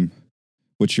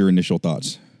 What's your initial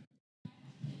thoughts?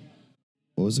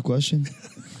 What was the question?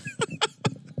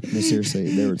 No,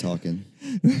 seriously, they were talking.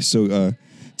 So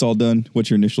it's all done. What's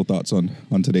your initial thoughts on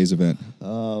today's event?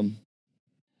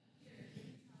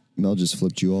 Mel just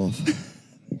flipped you off. It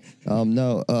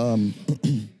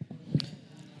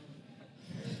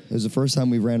was the first time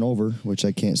we ran over, which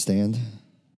I can't stand.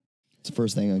 It's the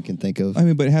first thing I can think of. I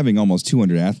mean, but having almost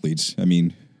 200 athletes, I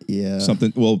mean, yeah,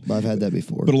 something. Well, I've had that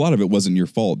before, but a lot of it wasn't your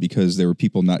fault because there were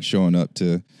people not showing up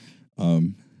to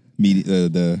meet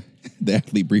the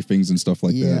athlete briefings and stuff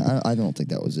like that. Yeah, I don't think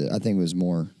that was it. I think it was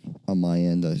more on my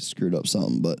end. I screwed up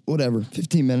something, but whatever.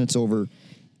 15 minutes over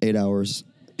 8 hours.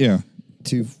 Yeah.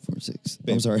 2, 4, 6.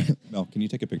 Babe, I'm sorry. Mel, can you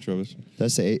take a picture of us?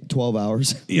 That's 12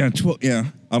 hours. Yeah, 12. Yeah.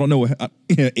 I don't know.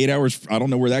 8 hours. I don't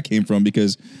know where that came from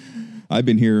because I've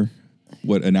been here,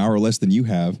 an hour less than you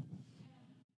have.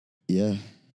 Yeah.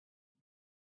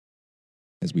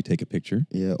 As we take a picture.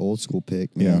 Yeah, old school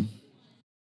pic, man. Yeah.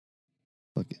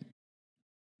 Fuck it.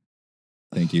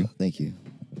 Thank you. Thank you.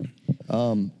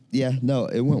 Yeah, no,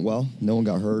 it went well. No one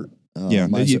got hurt. Yeah.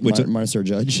 Minus our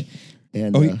judge.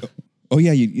 And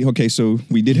okay. So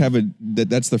we did have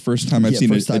that's the first time I've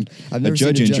seen a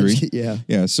judge injury. Yeah.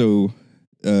 Yeah. So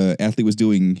athlete was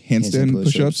doing handstand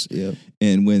push-ups. Yep.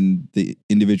 And when the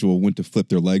individual went to flip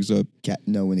their legs up.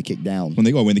 When they kicked down. When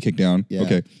they kicked down. Yeah.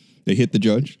 Okay. They hit the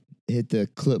judge. Hit the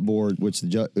clipboard, which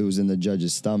it was in the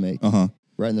judge's stomach. Uh-huh.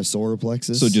 Right in the solar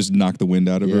plexus. So just knocked the wind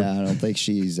out of her. Yeah, I don't think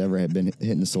she's ever had been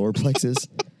hitting the solar plexus.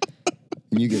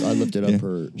 And I lifted up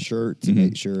her shirt to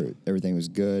make sure everything was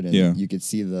good, and you could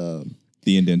see the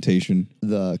indentation,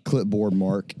 the clipboard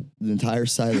mark, the entire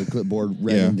side of the clipboard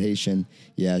red indentation.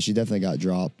 Yeah, she definitely got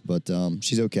dropped, but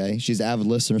she's okay. She's an avid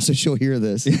listener, so she'll hear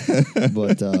this.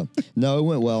 But no, it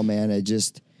went well, man. It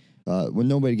just when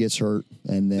nobody gets hurt,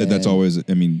 and then that's always.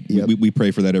 I mean, we pray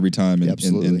for that every time,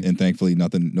 and thankfully,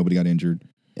 nobody got injured.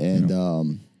 And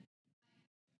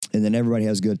and then everybody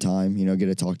has a good time. You know, get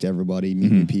to talk to everybody,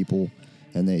 meet new people,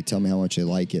 and they tell me how much they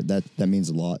like it. That means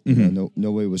a lot. You know,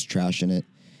 nobody was trashing it.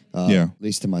 At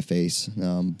least to my face.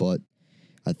 But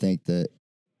I think that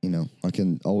I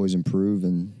can always improve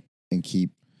and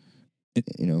keep.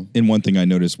 And one thing I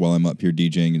noticed while I'm up here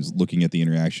DJing is looking at the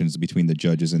interactions between the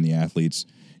judges and the athletes.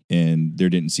 And there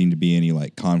didn't seem to be any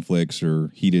like conflicts or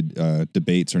heated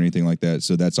debates or anything like that.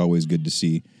 So that's always good to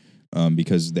see.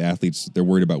 Because the athletes, they're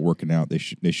worried about working out. They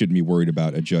shouldn't be worried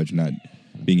about a judge not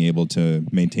being able to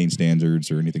maintain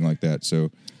standards or anything like that. So,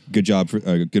 good job,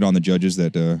 good on the judges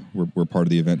that were part of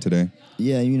the event today.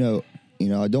 Yeah,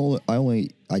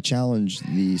 I challenge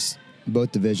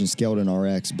both divisions, scaled and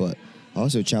RX, but I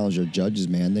also challenge our judges.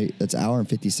 Man, that's an hour and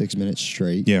 56 minutes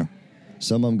straight. Yeah,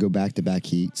 some of them go back to back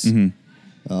heats. There's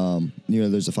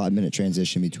a 5-minute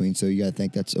transition between, so you got to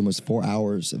think that's almost 4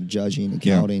 hours of judging and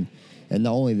counting. And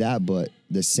not only that, but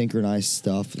the synchronized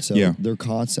stuff. So they're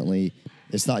constantly.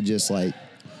 It's not just like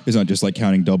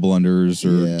counting double unders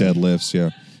or deadlifts.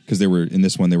 Yeah, because they were in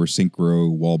this one. They were synchro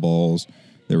wall balls.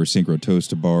 There were synchro toes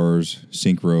to bars.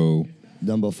 Synchro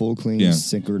dumbbell full cleans.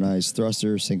 Synchronized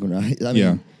thrusters. Synchronized. I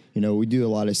mean, we do a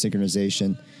lot of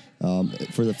synchronization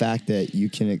for the fact that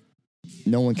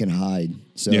no one can hide.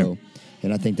 So,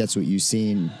 and I think that's what you've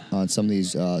seen on some of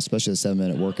these, especially the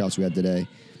 7-minute workouts we had today.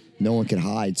 No one can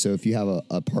hide. So if you have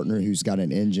a partner who's got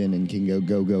an engine and can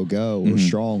go, or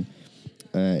strong,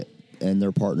 and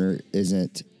their partner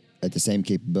isn't at the same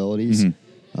capabilities,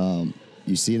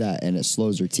 you see that and it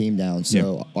slows their team down.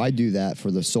 So I do that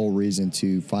for the sole reason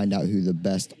to find out who the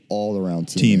best all around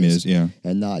team is.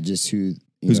 And not just who's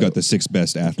got the 6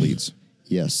 best athletes.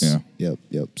 Yes. Yeah.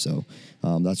 Yep. So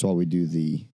that's why we do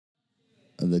the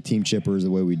team chippers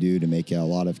the way we do, to make a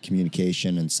lot of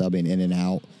communication and subbing in and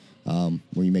out.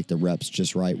 Where you make the reps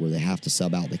just right, where they have to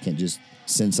sub out. They can't just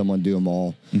send someone do them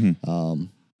all,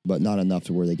 but not enough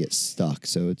to where they get stuck.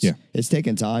 So it's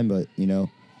taking time, but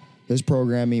this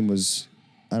programming was,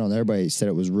 I don't know, everybody said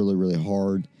it was really, really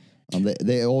hard.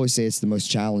 They always say it's the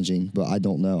most challenging, but I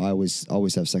don't know. I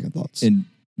always have second thoughts. And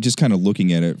just kind of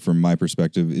looking at it from my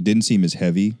perspective, it didn't seem as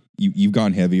heavy. You've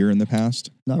gone heavier in the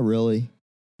past? Not really.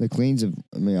 The cleans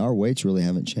our weights really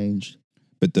haven't changed.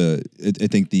 But I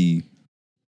think the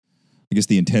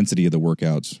intensity of the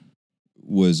workouts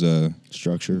was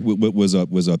structure.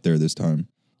 Was up there this time.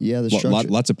 Yeah, the structure.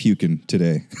 Lots of puking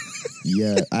today.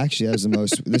 Yeah, actually, that's the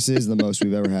most. This is the most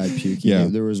we've ever had puking. Yeah,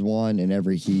 there was one in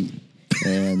every heat,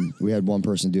 and we had one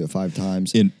person do it 5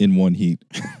 times in one heat.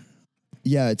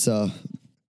 Yeah, it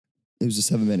was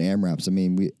a 7-minute AMRAPs. I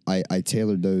mean, I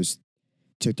tailored those,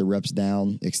 took the reps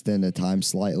down, extended the time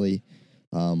slightly.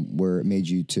 Where it made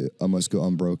you to almost go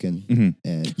unbroken,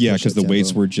 and because the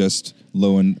weights were just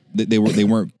low and they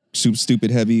weren't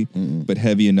stupid heavy, but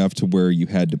heavy enough to where you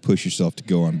had to push yourself to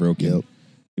go unbroken,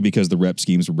 because the rep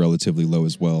schemes were relatively low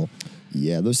as well.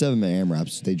 Yeah, those 7-minute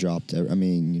AMRAPs, they dropped. I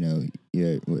mean,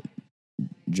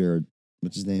 Jared,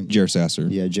 what's his name? Jared Sasser.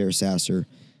 Yeah, Jared Sasser,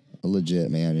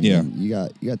 legit man. And you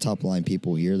got top line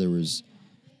people here. There was.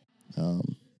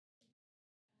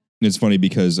 It's funny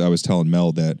because I was telling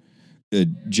Mel that.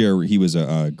 Jer, he was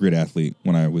a grid athlete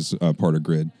when I was part of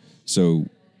grid. So,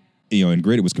 in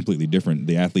grid, it was completely different.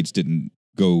 The athletes didn't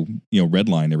go, red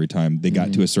line every time. They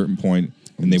got to a certain point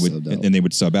and they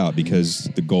would sub out because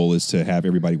the goal is to have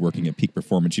everybody working at peak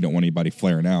performance. You don't want anybody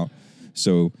flaring out.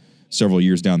 So several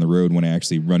years down the road, when I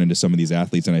actually run into some of these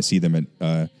athletes and I see them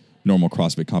at normal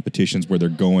CrossFit competitions where they're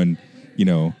going,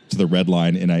 to the red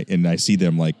line, and I see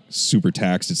them like super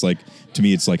taxed. It's like, to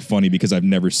me, it's like funny because I've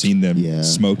never seen them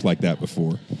smoked like that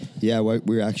before. Yeah, we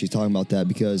were actually talking about that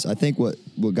because I think what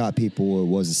got people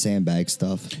was the sandbag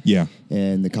stuff. Yeah.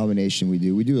 And the combination we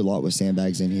do a lot with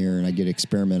sandbags in here, and I get to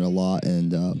experiment a lot.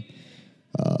 And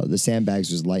the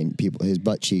sandbags was lighting people. His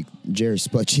Jared's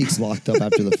butt cheeks locked up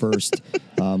after the first,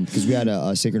 because we had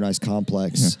a synchronized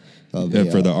complex for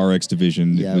the RX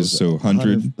division. Yeah, it was so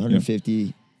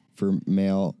 150 for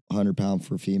male, 100 pound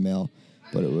for female,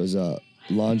 but it was a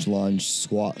lunge,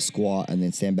 squat, and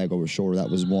then sandbag over shoulder. That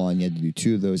was one. You had to do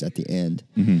 2 of those at the end,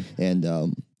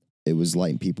 and it was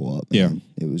lighting people up. Yeah,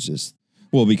 it was just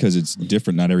because it's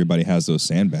different. Not everybody has those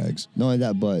sandbags. Not only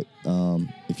that, but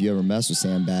if you ever mess with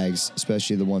sandbags,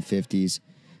 especially the 150s,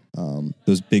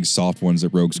 those big soft ones that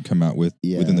Rogues come out with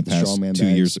within the past 2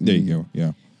 years. There you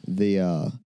go. Yeah.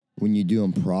 When you do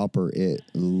them proper, it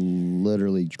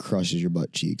literally crushes your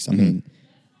butt cheeks. I mean,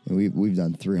 we've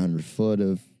done 300 foot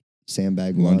of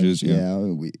sandbag lunges. Yeah,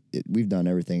 we've done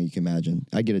everything you can imagine.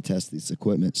 I get to test this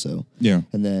equipment, so yeah.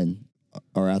 And then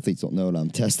our athletes don't know what I'm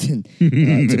testing to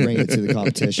bring it to the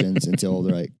competitions until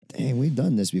they're like, "Dang, we've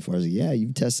done this before." I was like, "Yeah,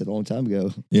 you tested a long time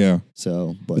ago." Yeah.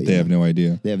 So, but they have no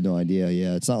idea. They have no idea.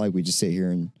 Yeah, it's not like we just sit here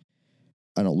and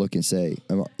I don't look and say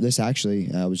this.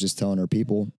 Actually, I was just telling our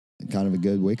people. Kind of a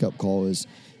good wake up call is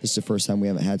this is the first time we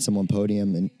haven't had someone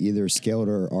podium in either scaled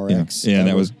or RX. Yeah, and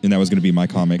that was going to be my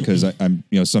comment because I'm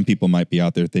some people might be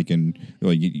out there thinking,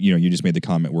 well, you just made the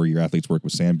comment where your athletes work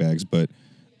with sandbags, but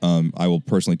I will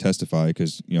personally testify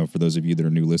because for those of you that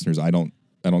are new listeners, I don't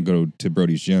go to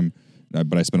Brody's gym,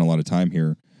 but I spend a lot of time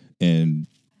here, and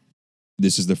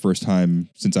this is the first time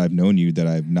since I've known you that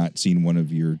I've not seen one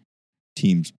of your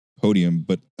team's podium,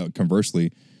 but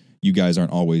conversely. You guys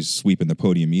aren't always sweeping the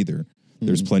podium either.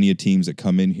 There's plenty of teams that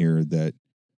come in here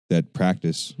that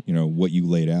practice, what you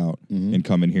laid out and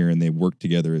come in here and they work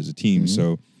together as a team.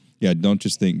 So yeah, don't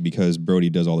just think because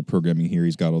Brody does all the programming here,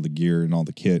 he's got all the gear and all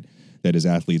the kit that his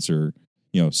athletes are,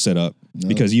 set up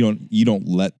because you don't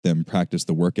let them practice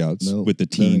the workouts with the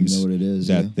teams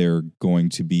they're going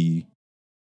to be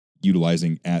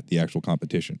utilizing at the actual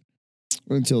competition.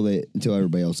 Until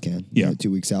everybody else can.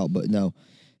 2 weeks out. But no,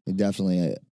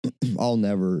 definitely I'll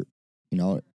never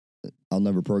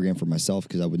program for myself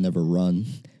because I would never run.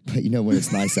 But when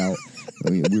it's nice out,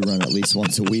 we run at least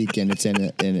once a week, and it's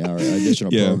in our additional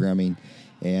programming.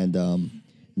 And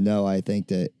no, I think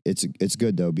that it's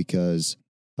good though because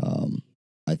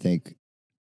I think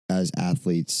as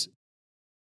athletes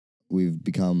we've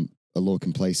become a little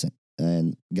complacent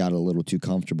and got a little too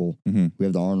comfortable. We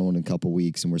have the Arnold in a couple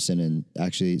weeks, and we're sending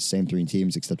actually same 3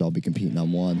 teams except I'll be competing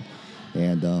on one.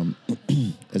 And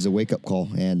as a wake up call,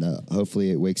 and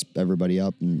hopefully it wakes everybody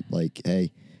up and like,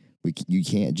 hey, you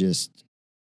can't just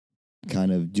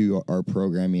kind of do our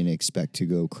programming and expect to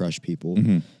go crush people,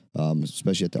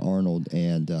 especially at the Arnold.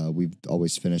 And we've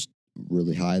always finished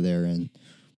really high there. And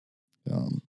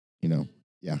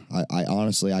I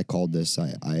honestly I called this.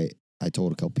 I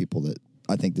told a couple people that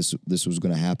I think this was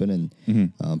going to happen,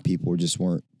 and people just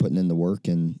weren't putting in the work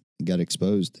and got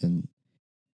exposed. And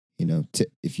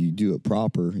if you do it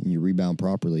proper and you rebound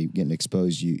properly, getting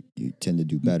exposed, you tend to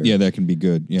do better. Yeah, that can be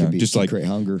good. Yeah, just like create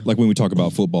hunger. Like when we talk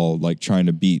about football, like trying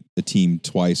to beat a team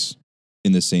twice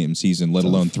in the same season, let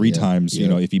alone 3 times.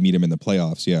 If you meet them in the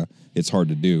playoffs, it's hard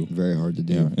to do. Very hard to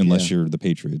do, unless you're the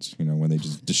Patriots. when they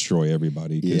just destroy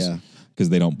everybody. Because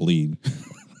they don't bleed.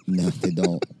 No, they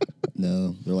don't.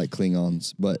 No, they're like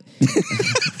Klingons, but.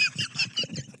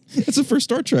 That's the first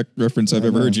Star Trek reference I've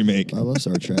ever heard you make. I love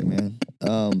Star Trek, man.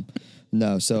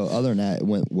 No, so other than that, it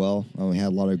went well. We had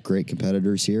a lot of great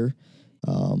competitors here.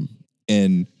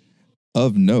 And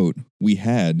of note, we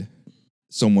had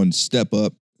someone step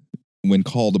up when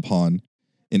called upon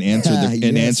and answer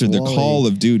the call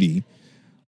of duty.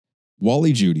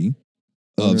 Wally Judy,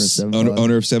 owner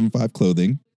of 7'5"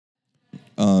 Clothing.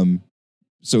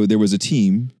 So there was a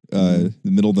team. The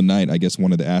middle of the night, I guess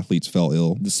one of the athletes fell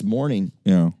ill. This morning.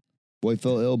 Yeah. Boy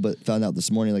fell ill, but found out this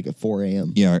morning like at 4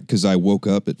 a.m. Yeah, because I woke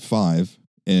up at 5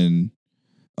 and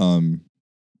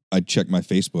I checked my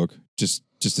Facebook just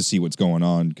to see what's going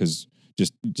on, because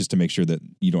just to make sure that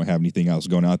you don't have anything else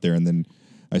going out there. And then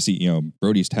I see,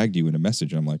 Brody's tagged you in a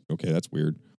message. And I'm like, okay, that's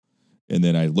weird. And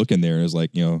then I look in there and it's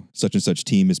like, such and such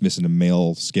team is missing a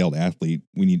male scaled athlete.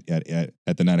 We need at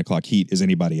the 9 o'clock heat. Is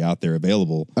anybody out there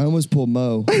available? I almost pulled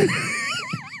Mo.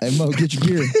 Hey, Mo, get your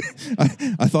gear.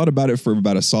 I thought about it for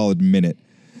about a solid minute,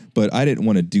 but I didn't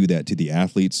want to do that to the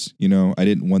athletes. I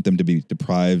didn't want them to be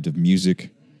deprived of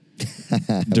music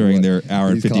during their hour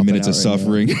and 50 minutes of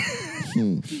suffering.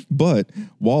 But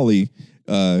Wally,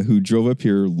 who drove up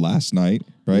here last night,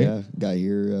 right? Yeah, got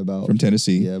here from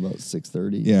Tennessee. Yeah, about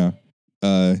 6:30.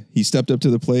 Yeah, he stepped up to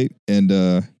the plate and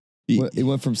he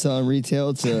went from selling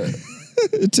retail to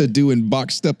to doing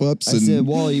box step ups. I said,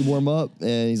 Wally, warm up,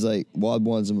 and he's like, Wad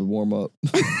wants him to warm up.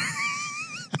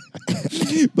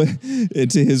 But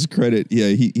to his credit, yeah,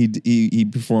 he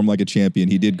performed like a champion.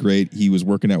 He did great. He was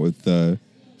working out with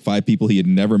 5 people he had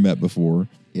never met before.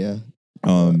 Yeah.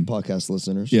 Podcast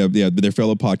listeners. Yeah, but they're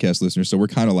fellow podcast listeners, so we're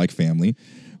kind of like family.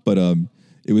 But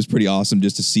it was pretty awesome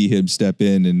just to see him step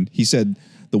in. And he said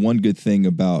the one good thing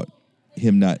about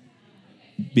him not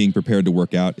being prepared to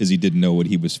work out is he didn't know what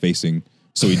he was facing,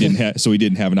 so he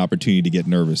didn't have an opportunity to get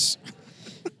nervous.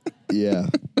 Yeah,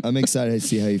 I'm excited to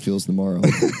see how he feels tomorrow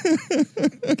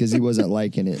because he wasn't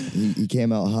liking it. He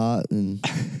came out hot, and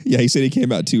yeah, he said he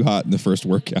came out too hot in the first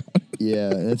workout. Yeah,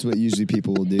 that's what usually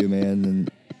people will do, man.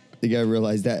 And you gotta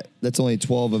realize that that's only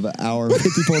 12 of an hour and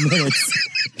 54 minutes.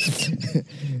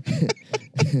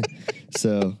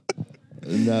 So,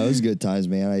 no, it was good times,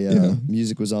 man.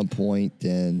 Music was on point,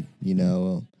 and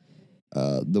the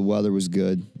weather was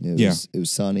good. It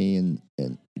was sunny, and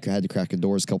had to crack the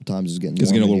doors a couple times. It was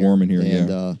getting a little warm in here,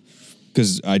 and,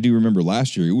 because I do remember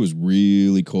last year it was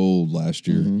really cold last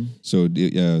year. Mm-hmm. So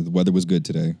the weather was good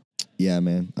today. Yeah,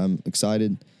 man, I'm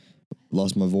excited.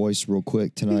 Lost my voice real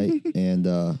quick tonight, and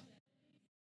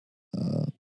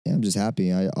I'm just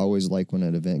happy. I always like when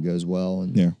an event goes well,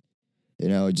 and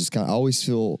it just kind of always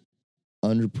feel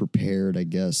underprepared, I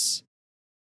guess.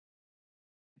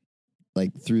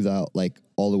 Like throughout, like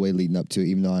all the way leading up to it,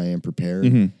 even though I am prepared.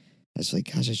 Mm-hmm. I was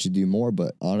like, gosh, I should do more.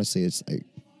 But honestly, it's like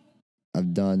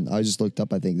I just looked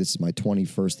up, I think this is my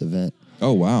 21st event.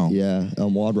 Oh, wow. Yeah,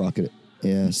 on Wad Rocket.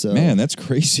 Yeah, so. Man, that's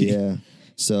crazy. Yeah.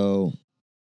 So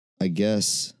I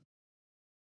guess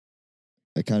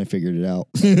I kind of figured it out.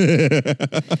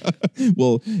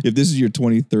 Well, if this is your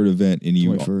 23rd event and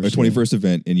 21st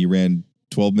event and you ran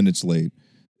 12 minutes late,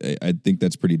 I think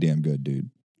that's pretty damn good, dude.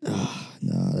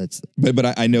 No, that's.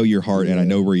 But I know your heart and I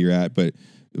know where you're at. But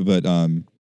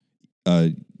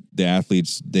the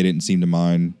athletes, they didn't seem to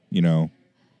mind,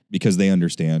 because they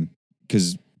understand.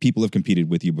 Because people have competed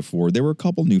with you before. There were a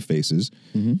couple new faces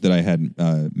that I hadn't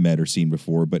met or seen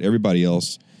before, but everybody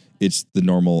else, it's the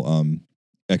normal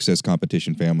excess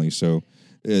competition family. So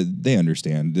they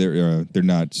understand. They're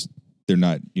not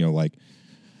like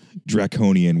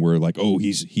draconian where like, oh,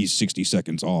 he's 60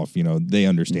 seconds off. They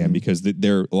understand because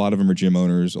a lot of them are gym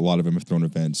owners. A lot of them have thrown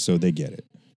events, so they get it.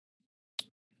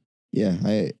 Yeah,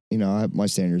 my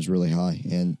standard is really high,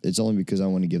 and it's only because I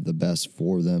want to give the best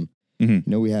for them.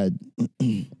 Mm-hmm. We had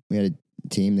a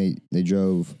team. They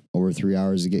drove over 3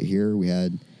 hours to get here. We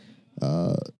had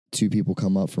 2 people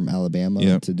come up from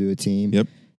Alabama to do a team. Yep.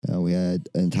 We had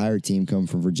an entire team come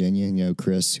from Virginia.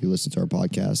 Chris, who listens to our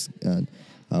podcast, and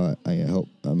I help.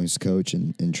 I'm his coach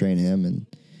and train him, and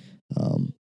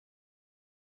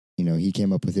he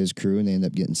came up with his crew, and they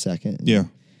ended up getting second. Yeah,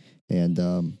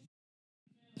 and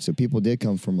so people did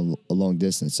come from a long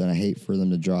distance, and I hate for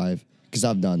them to drive because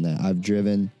I've done that. I've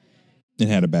driven and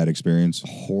had a bad experience.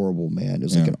 Horrible, man. It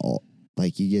was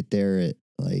like you get there at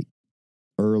like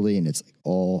early, and it's like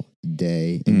all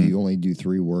day, and you only do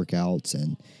 3 workouts,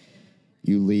 and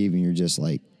you leave, and you're just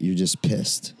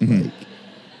pissed. Like,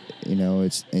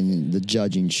 it's and the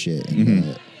judging shit,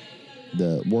 and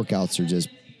the workouts are just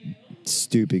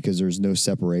stupid because there's no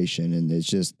separation, and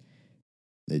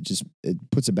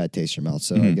it puts a bad taste in your mouth.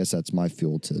 So I guess that's my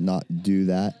fuel to not do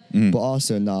that, but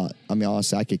also not. I mean,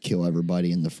 honestly, I could kill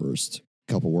everybody in the first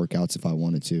couple workouts if I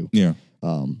wanted to. Yeah.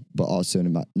 But also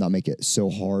to not make it so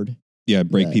hard. Yeah,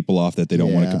 break people off that they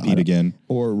don't want to compete again,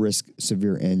 or risk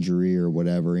severe injury or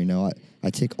whatever. I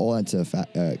take all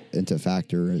that into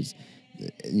factor as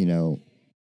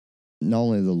not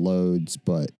only the loads,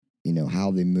 but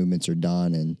how the movements are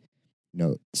done, and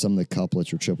some of the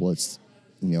couplets or triplets.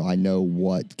 I know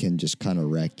what can just kind of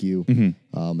wreck you.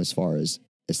 As far as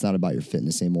it's not about your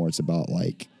fitness anymore. It's about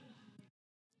like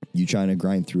you trying to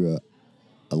grind through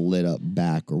a lit up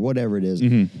back or whatever it is.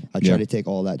 I try to take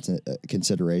all that into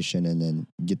consideration and then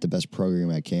get the best program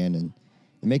I can and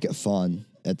make it fun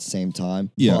at the same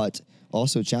time. Yeah. But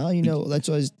also challenge, that's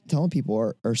what I was telling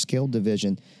people, our scale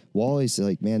division, Wally's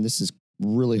like, man, this is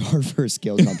really hard for a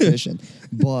scale competition.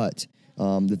 But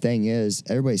The thing is,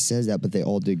 everybody says that, but they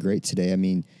all did great today. I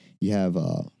mean, you have,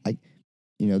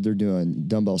 they're doing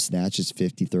dumbbell snatches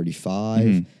 50,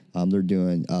 35. They're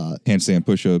doing handstand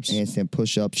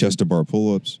push-ups, chest to bar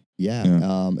pull-ups. Yeah.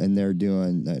 And they're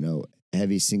doing,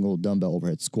 heavy single dumbbell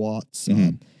overhead squats.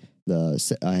 I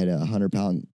had a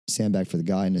 100-pound sandbag for the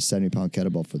guy and a 70-pound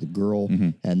kettlebell for the girl,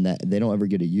 and that they don't ever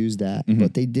get to use that,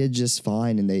 but they did just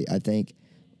fine. And I think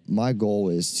my goal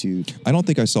is to. I don't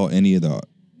think I saw any of the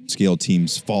scale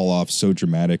teams fall off so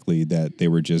dramatically that they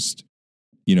were just,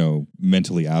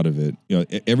 mentally out of it.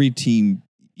 Every team,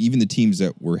 even the teams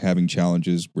that were having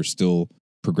challenges, were still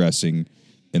progressing,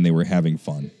 and they were having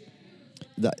fun.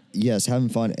 Yes, having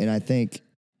fun, and I think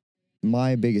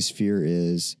my biggest fear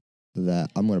is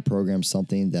that I'm going to program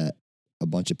something that a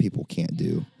bunch of people can't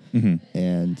do.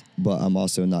 But I'm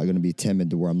also not going to be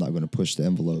timid to where I'm not going to push the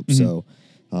envelope. So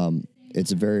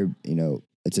it's a very,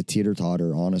 it's a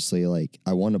teeter-totter, honestly. Like,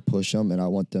 I want to push them, and I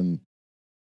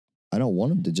don't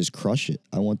want them to just crush it.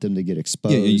 I want them to get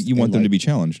exposed. Yeah, you want them to be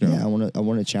challenged. Yeah, I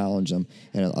want to challenge them.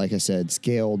 And like I said,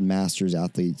 scaled masters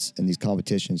athletes in these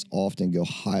competitions often go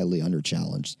highly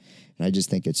under-challenged. And I just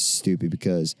think it's stupid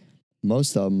because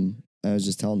most of them, I was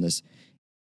just telling this,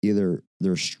 either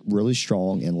they're really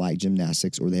strong and like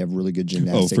gymnastics, or they have really good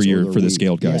gymnastics. For the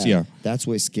scaled guys, yeah. That's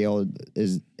why scaled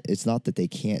is. It's not that they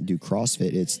can't do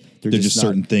CrossFit. They're just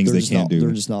certain things they can't do.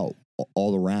 They're just not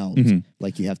all around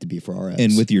like you have to be for RX.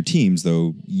 And with your teams,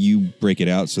 though, you break it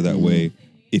out so that way,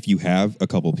 if you have a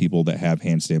couple people that have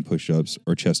handstand push-ups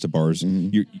or chest to bars,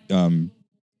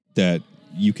 that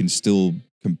you can still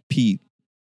compete.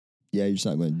 Yeah, you're just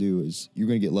not going to do is you're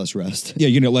going to get less rest. Yeah,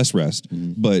 you're going to get less rest,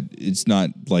 but it's not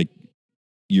like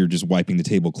you're just wiping the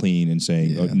table clean and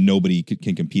saying nobody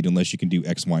can compete unless you can do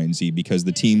X, Y, and Z, because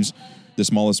the teams, the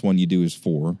smallest one you do is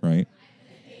 4, right?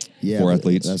 Yeah, 4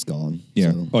 athletes. That's gone.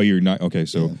 Yeah. So. Oh, you're not okay.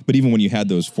 So, but even when you had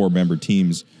those 4-member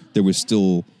teams, there was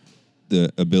still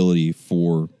the ability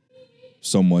for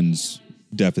someone's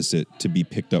deficit to be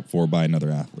picked up for by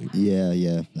another athlete.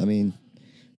 Yeah. I mean,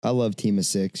 I love team of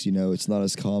 6. It's not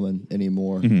as common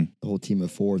anymore. The whole team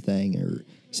of 4 thing, or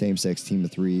same-sex team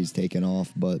of 3 is taken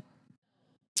off. But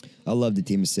I love the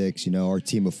team of 6. Our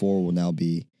team of 4 will now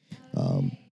be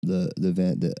the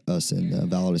event that us and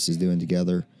Validus is doing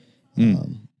together.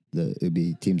 It'll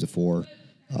be teams of 4.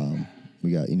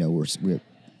 We got, we're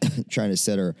trying to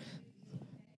set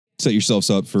yourselves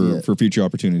up for future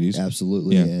opportunities.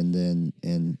 Absolutely. Yeah.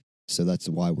 And so that's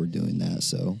why we're doing that.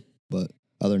 So, but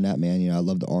other than that, man, I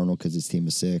love the Arnold because it's team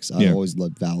of 6. I always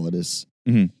loved Validus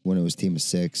when it was team of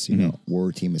 6.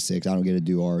 We're team of 6. I don't get to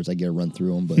do ours. I get to run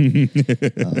through them,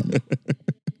 but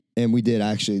and we did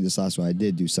actually this last one. I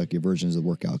did do sucky versions of the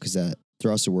workout because that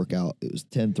thruster workout, it was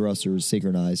 10 thrusters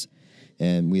synchronized,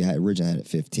 and we originally had it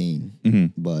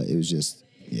 15, but it was just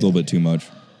a little bit too much,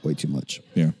 way too much.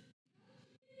 Yeah.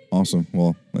 Awesome.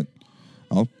 Well,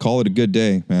 I'll call it a good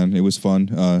day, man. It was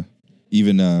fun.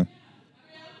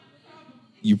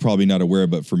 You're probably not aware,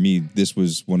 but for me, this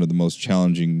was one of the most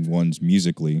challenging ones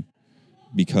musically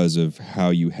because of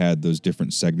how you had those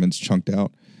different segments chunked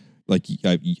out. Like,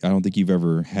 I don't think you've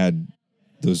ever had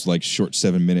those like short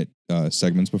 7-minute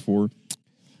segments before,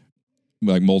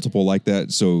 like multiple like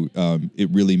that. So it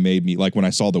really made me, like, when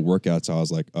I saw the workouts, I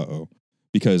was like,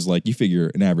 because like you figure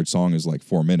an average song is like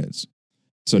 4 minutes.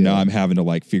 So now I'm having to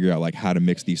like figure out like how to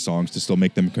mix these songs to still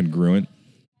make them congruent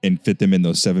and fit them in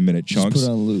those 7-minute chunks. Just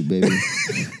put it on loop, baby.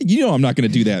 I'm not going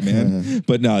to do that, man.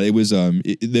 But no, it was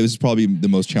probably the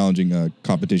most challenging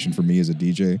competition for me as a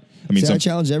DJ. I mean, I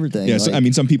challenge everything. Yeah,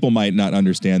 some people might not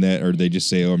understand that, or they just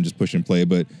say, "Oh, I'm just push and play."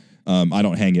 But I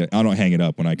don't hang it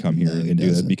up when I come here and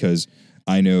do that, because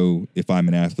I know if I'm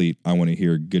an athlete, I want to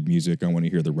hear good music. I want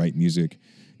to hear the right music.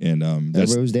 And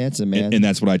everybody was dancing, man. And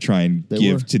that's what I try and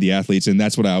give to the athletes. And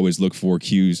that's what I always look for,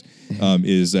 cues,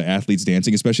 is athletes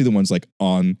dancing, especially the ones like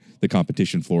on the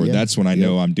competition floor. Yeah. That's when I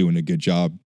know I'm doing a good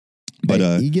job.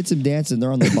 But he gets them dancing.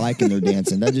 They're on the bike and they're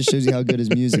dancing. That just shows you how good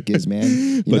his music is,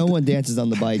 man. No one dances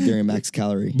on the bike during max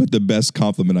calorie. But the best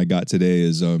compliment I got today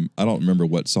is I don't remember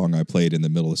what song I played in the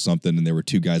middle of something, and there were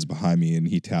 2 guys behind me, and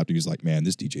he tapped. He was like, "Man,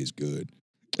 this DJ's good."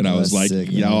 And I was like, sick,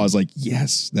 I was like,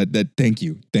 yes, that thank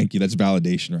you. That's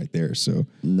validation right there. So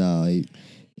no,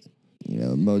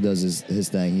 Mo does his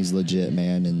thing. He's legit,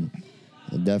 man, and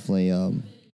definitely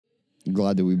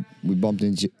glad that we bumped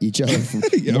into each other for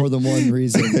more than one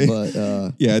reason. But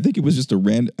I think it was just a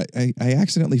random. I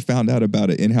accidentally found out about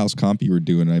an in-house comp you were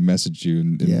doing, and I messaged you,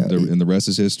 and the rest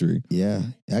is history. Yeah,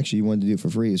 actually, you wanted to do it for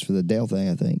free. It was for the Dale thing,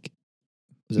 I think.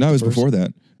 No, it was before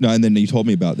that. No, and then you told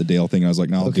me about the Dale thing. And I was like,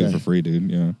 no, I'll do it for free, dude.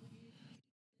 Yeah.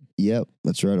 Yep,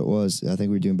 that's right. It was. I think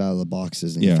we were doing Battle of the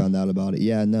Boxes, and you found out about it.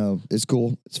 Yeah, no, it's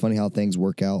cool. It's funny how things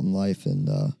work out in life, and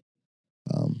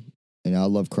I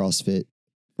love CrossFit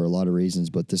for a lot of reasons,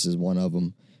 but this is one of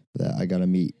them that I got to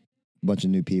meet a bunch of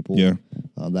new people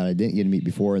that I didn't get to meet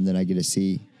before, and then I get to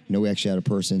see. We actually had a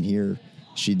person here.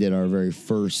 She did our very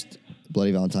first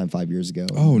Bloody Valentine 5 years ago.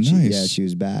 Oh, nice. She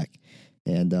was back,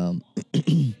 and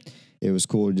it was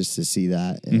cool just to see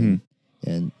that, and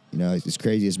it's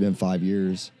crazy. It's been 5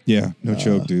 years. Yeah, no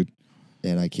joke, dude.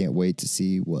 And I can't wait to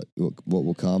see what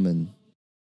will come. And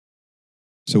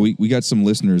so we got some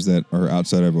listeners that are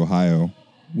outside of Ohio.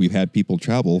 We've had people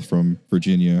travel from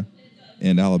Virginia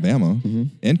and Alabama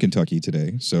and Kentucky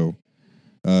today. So,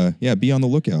 be on the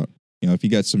lookout. If you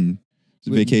got some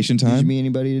vacation time. Did you meet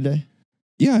anybody today?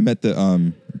 Yeah, I met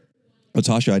the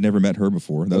Latasha. I'd never met her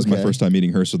before. That was my first time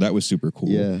meeting her, so that was super cool.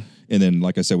 Yeah. And then,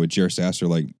 like I said, with Jer Sasser,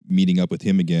 like meeting up with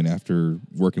him again after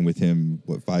working with him,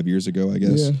 5 years ago, I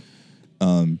guess.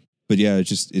 Yeah. But yeah,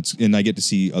 and I get to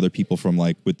see other people from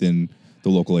like within the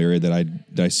local area that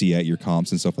I see at your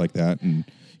comps and stuff like that, and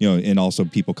and also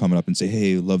people coming up and say,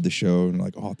 "Hey, love the show," and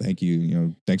like, "Oh, thank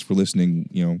you. Thanks for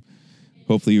listening."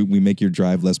 Hopefully we make your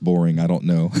drive less boring. I don't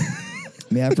know.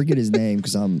 I forget his name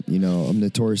because I'm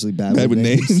notoriously bad with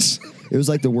names. It was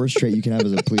like the worst trait you can have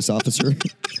as a police officer.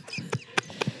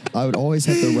 I would always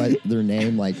have to write their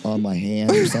name like on my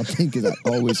hand or something because I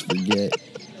always forget.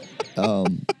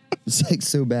 It's like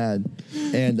so bad.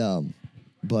 And I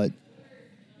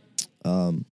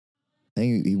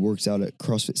think he works out at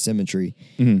CrossFit Symmetry,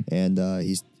 and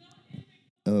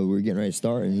we're getting ready to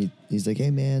start, and he's like,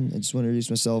 "Hey man, I just want to introduce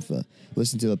myself.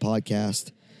 Listen to the podcast."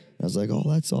 And I was like, "Oh,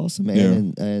 that's awesome,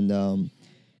 man!" Yeah.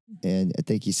 And I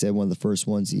think he said one of the first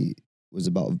ones he was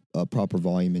about proper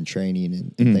volume and training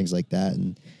and things like that.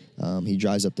 And he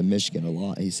drives up to Michigan a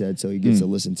lot. He said so he gets to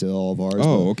listen to all of ours.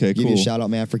 Oh, okay, cool. Give you a shout out,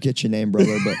 man. I forget your name,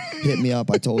 brother, but hit me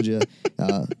up. I told you,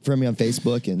 friend me on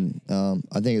Facebook, and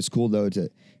I think it's cool though to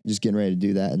just getting ready to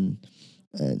do that and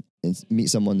meet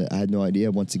someone that I had no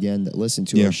idea once again that listened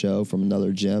to our show from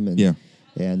another gym and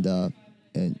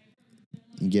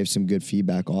he gave some good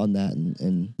feedback on that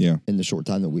and in the short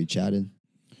time that we chatted.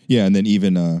 Yeah, and then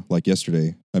even like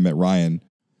yesterday, I met Ryan.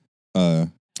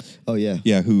 Oh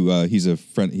yeah, who he's a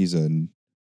friend.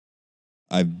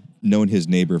 I've known his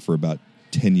neighbor for about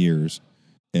 10 years,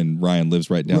 and Ryan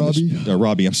lives right down.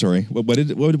 Robbie, I'm sorry. What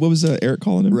was Eric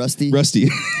calling him? Rusty.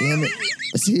 Damn it.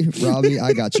 See, Robbie,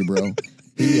 I got you, bro. I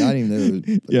didn't even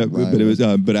know. Yeah, but it was.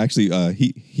 But actually,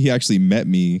 he actually met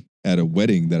me at a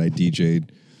wedding that I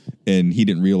DJ'd, and he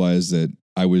didn't realize that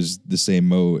I was the same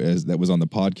Mo as that was on the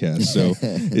podcast. So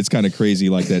it's kind of crazy,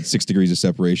 like that 6 degrees of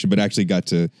separation, but actually got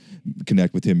to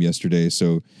connect with him yesterday.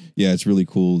 So yeah, it's really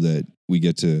cool that we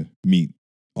get to meet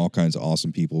all kinds of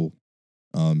awesome people.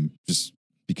 Just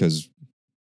because,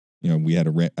 we had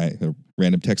a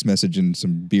random text message and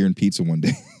some beer and pizza one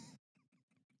day.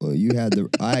 Well,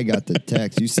 I got the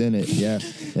text. You sent it. Yeah.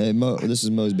 And Mo, this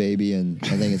is Mo's baby. And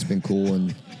I think it's been cool.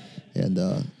 And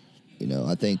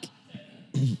I think,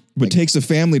 but it takes a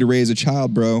family to raise a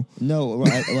child, bro. No, what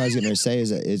I was going to say is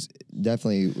that it's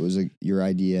definitely was your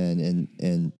idea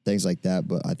and things like that.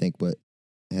 But I think what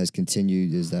has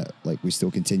continued is that like we still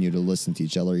continue to listen to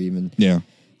each other, even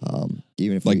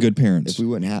if like good parents. If we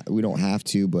we don't have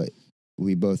to, but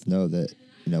we both know that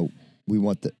we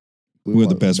want the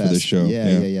best for this show.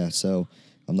 Yeah. So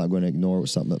I'm not going to ignore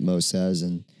something that Mo says,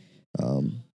 and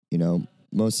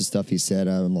most of the stuff he said,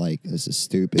 I'm like, this is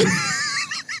stupid.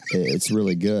 It's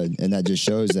really good, and that just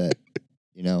shows that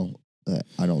that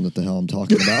I don't know what the hell I'm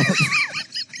talking about.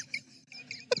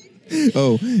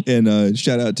 Oh, and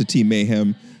shout out to Team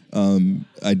Mayhem.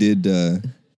 I did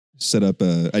set up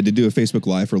I did do a Facebook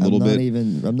Live for a little bit.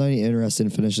 I'm not even interested in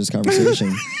finishing this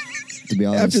conversation. To be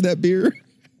honest, after that beer,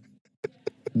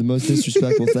 the most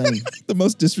disrespectful thing, the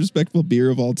most disrespectful beer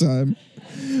of all time.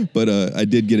 But I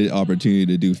did get an opportunity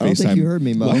to do FaceTime. I don't think you heard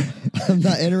me, Mo. I'm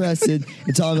not interested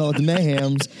in talking about the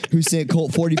Mayhems who sent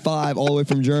Colt 45 all the way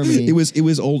from Germany. It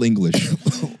was Old English.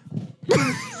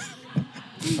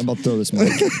 I'm about to throw this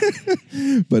mic.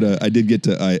 But I did get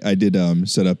to I did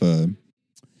set up a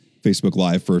Facebook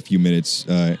Live for a few minutes,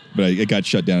 but it got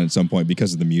shut down at some point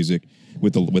because of the music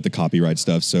with the copyright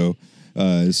stuff. So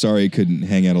sorry I couldn't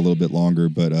hang out a little bit longer,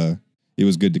 but it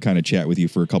was good to kind of chat with you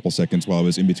for a couple seconds while I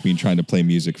was in between trying to play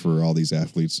music for all these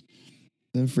athletes.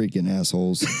 Them freaking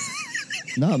assholes.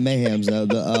 Not Mayhems, though.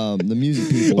 The music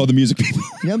people. Oh, the music people.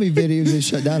 You know how many videos they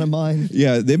shut down of mine?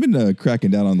 Yeah, they've been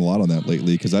cracking down on a lot on that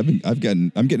lately because I'm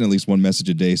getting at least one message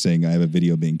a day saying I have a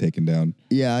video being taken down.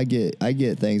 Yeah, I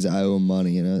get things that I owe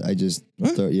money, I just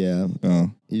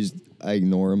I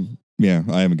ignore them. Yeah,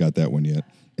 I haven't got that one yet.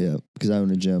 Yeah, because I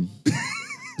own a gym.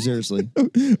 Seriously.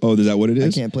 Oh, is that what it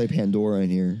is? I can't play Pandora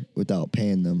in here without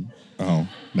paying them. Oh,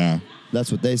 nah.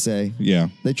 That's what they say. Yeah.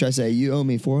 They try to say, you owe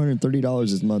me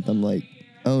 $430 this month. I'm like,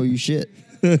 oh, you shit.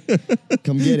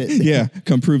 Come get it. Yeah,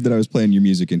 come prove that I was playing your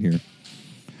music in here.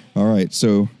 All right,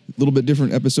 so a little bit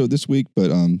different episode this week, but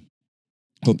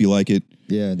hope you like it.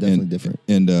 Yeah, definitely different.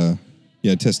 And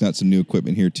yeah, testing out some new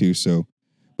equipment here too. So,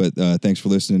 but thanks for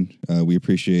listening. We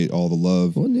appreciate all the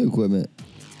love. What new equipment?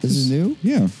 This is new?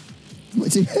 Yeah. I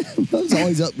was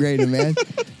always upgrading, man.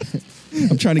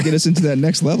 I'm trying to get us into that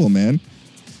next level, man.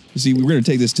 You see, we're going to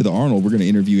take this to the Arnold. We're going to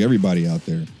interview everybody out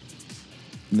there.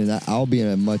 I mean, I'll be in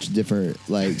a much different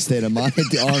state of mind at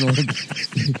the Arnold.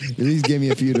 At least give me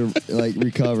a few to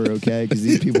recover, okay? Because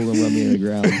these people are going to run me in the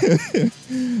ground.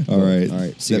 All right.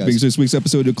 See you that guys. brings this week's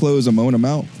episode to a close. I'm Owen. I'm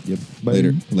out. Yep.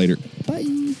 Bye. Later. Bye.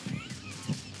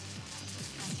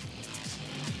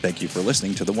 Thank you for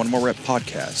listening to the One More Rep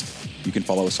podcast. You can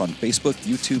follow us on Facebook,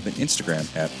 YouTube, and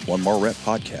Instagram at One More Rep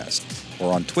Podcast,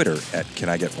 or on Twitter at Can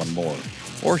I Get One More,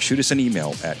 or shoot us an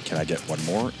email at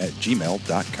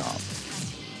canigetonmore@gmail.com.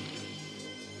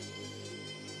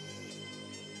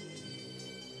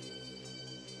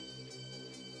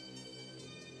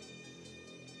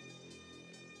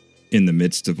 In the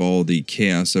midst of all the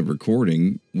chaos of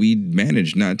recording, we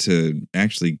managed not to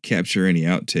actually capture any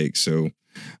outtakes, so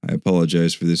I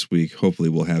apologize for this week. Hopefully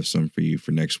we'll have some for you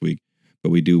for next week, but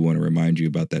we do want to remind you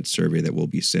about that survey that we'll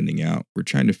be sending out. We're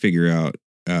trying to figure out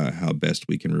how best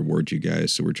we can reward you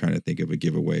guys, so we're trying to think of a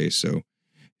giveaway. So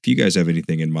if you guys have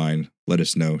anything in mind, let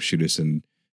us know. Shoot us an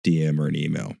DM or an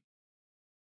email.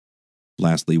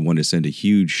 Lastly, want to send a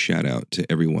huge shout out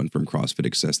to everyone from CrossFit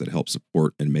Access that helped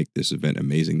support and make this event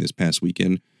amazing this past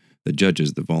weekend. The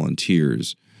judges, the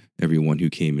volunteers, everyone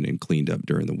who came in and cleaned up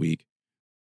during the week.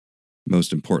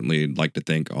 Most importantly, I'd like to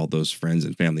thank all those friends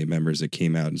and family members that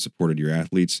came out and supported your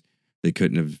athletes. They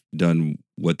couldn't have done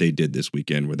what they did this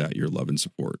weekend without your love and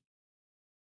support.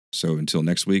 So until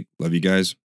next week, love you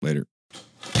guys. Later.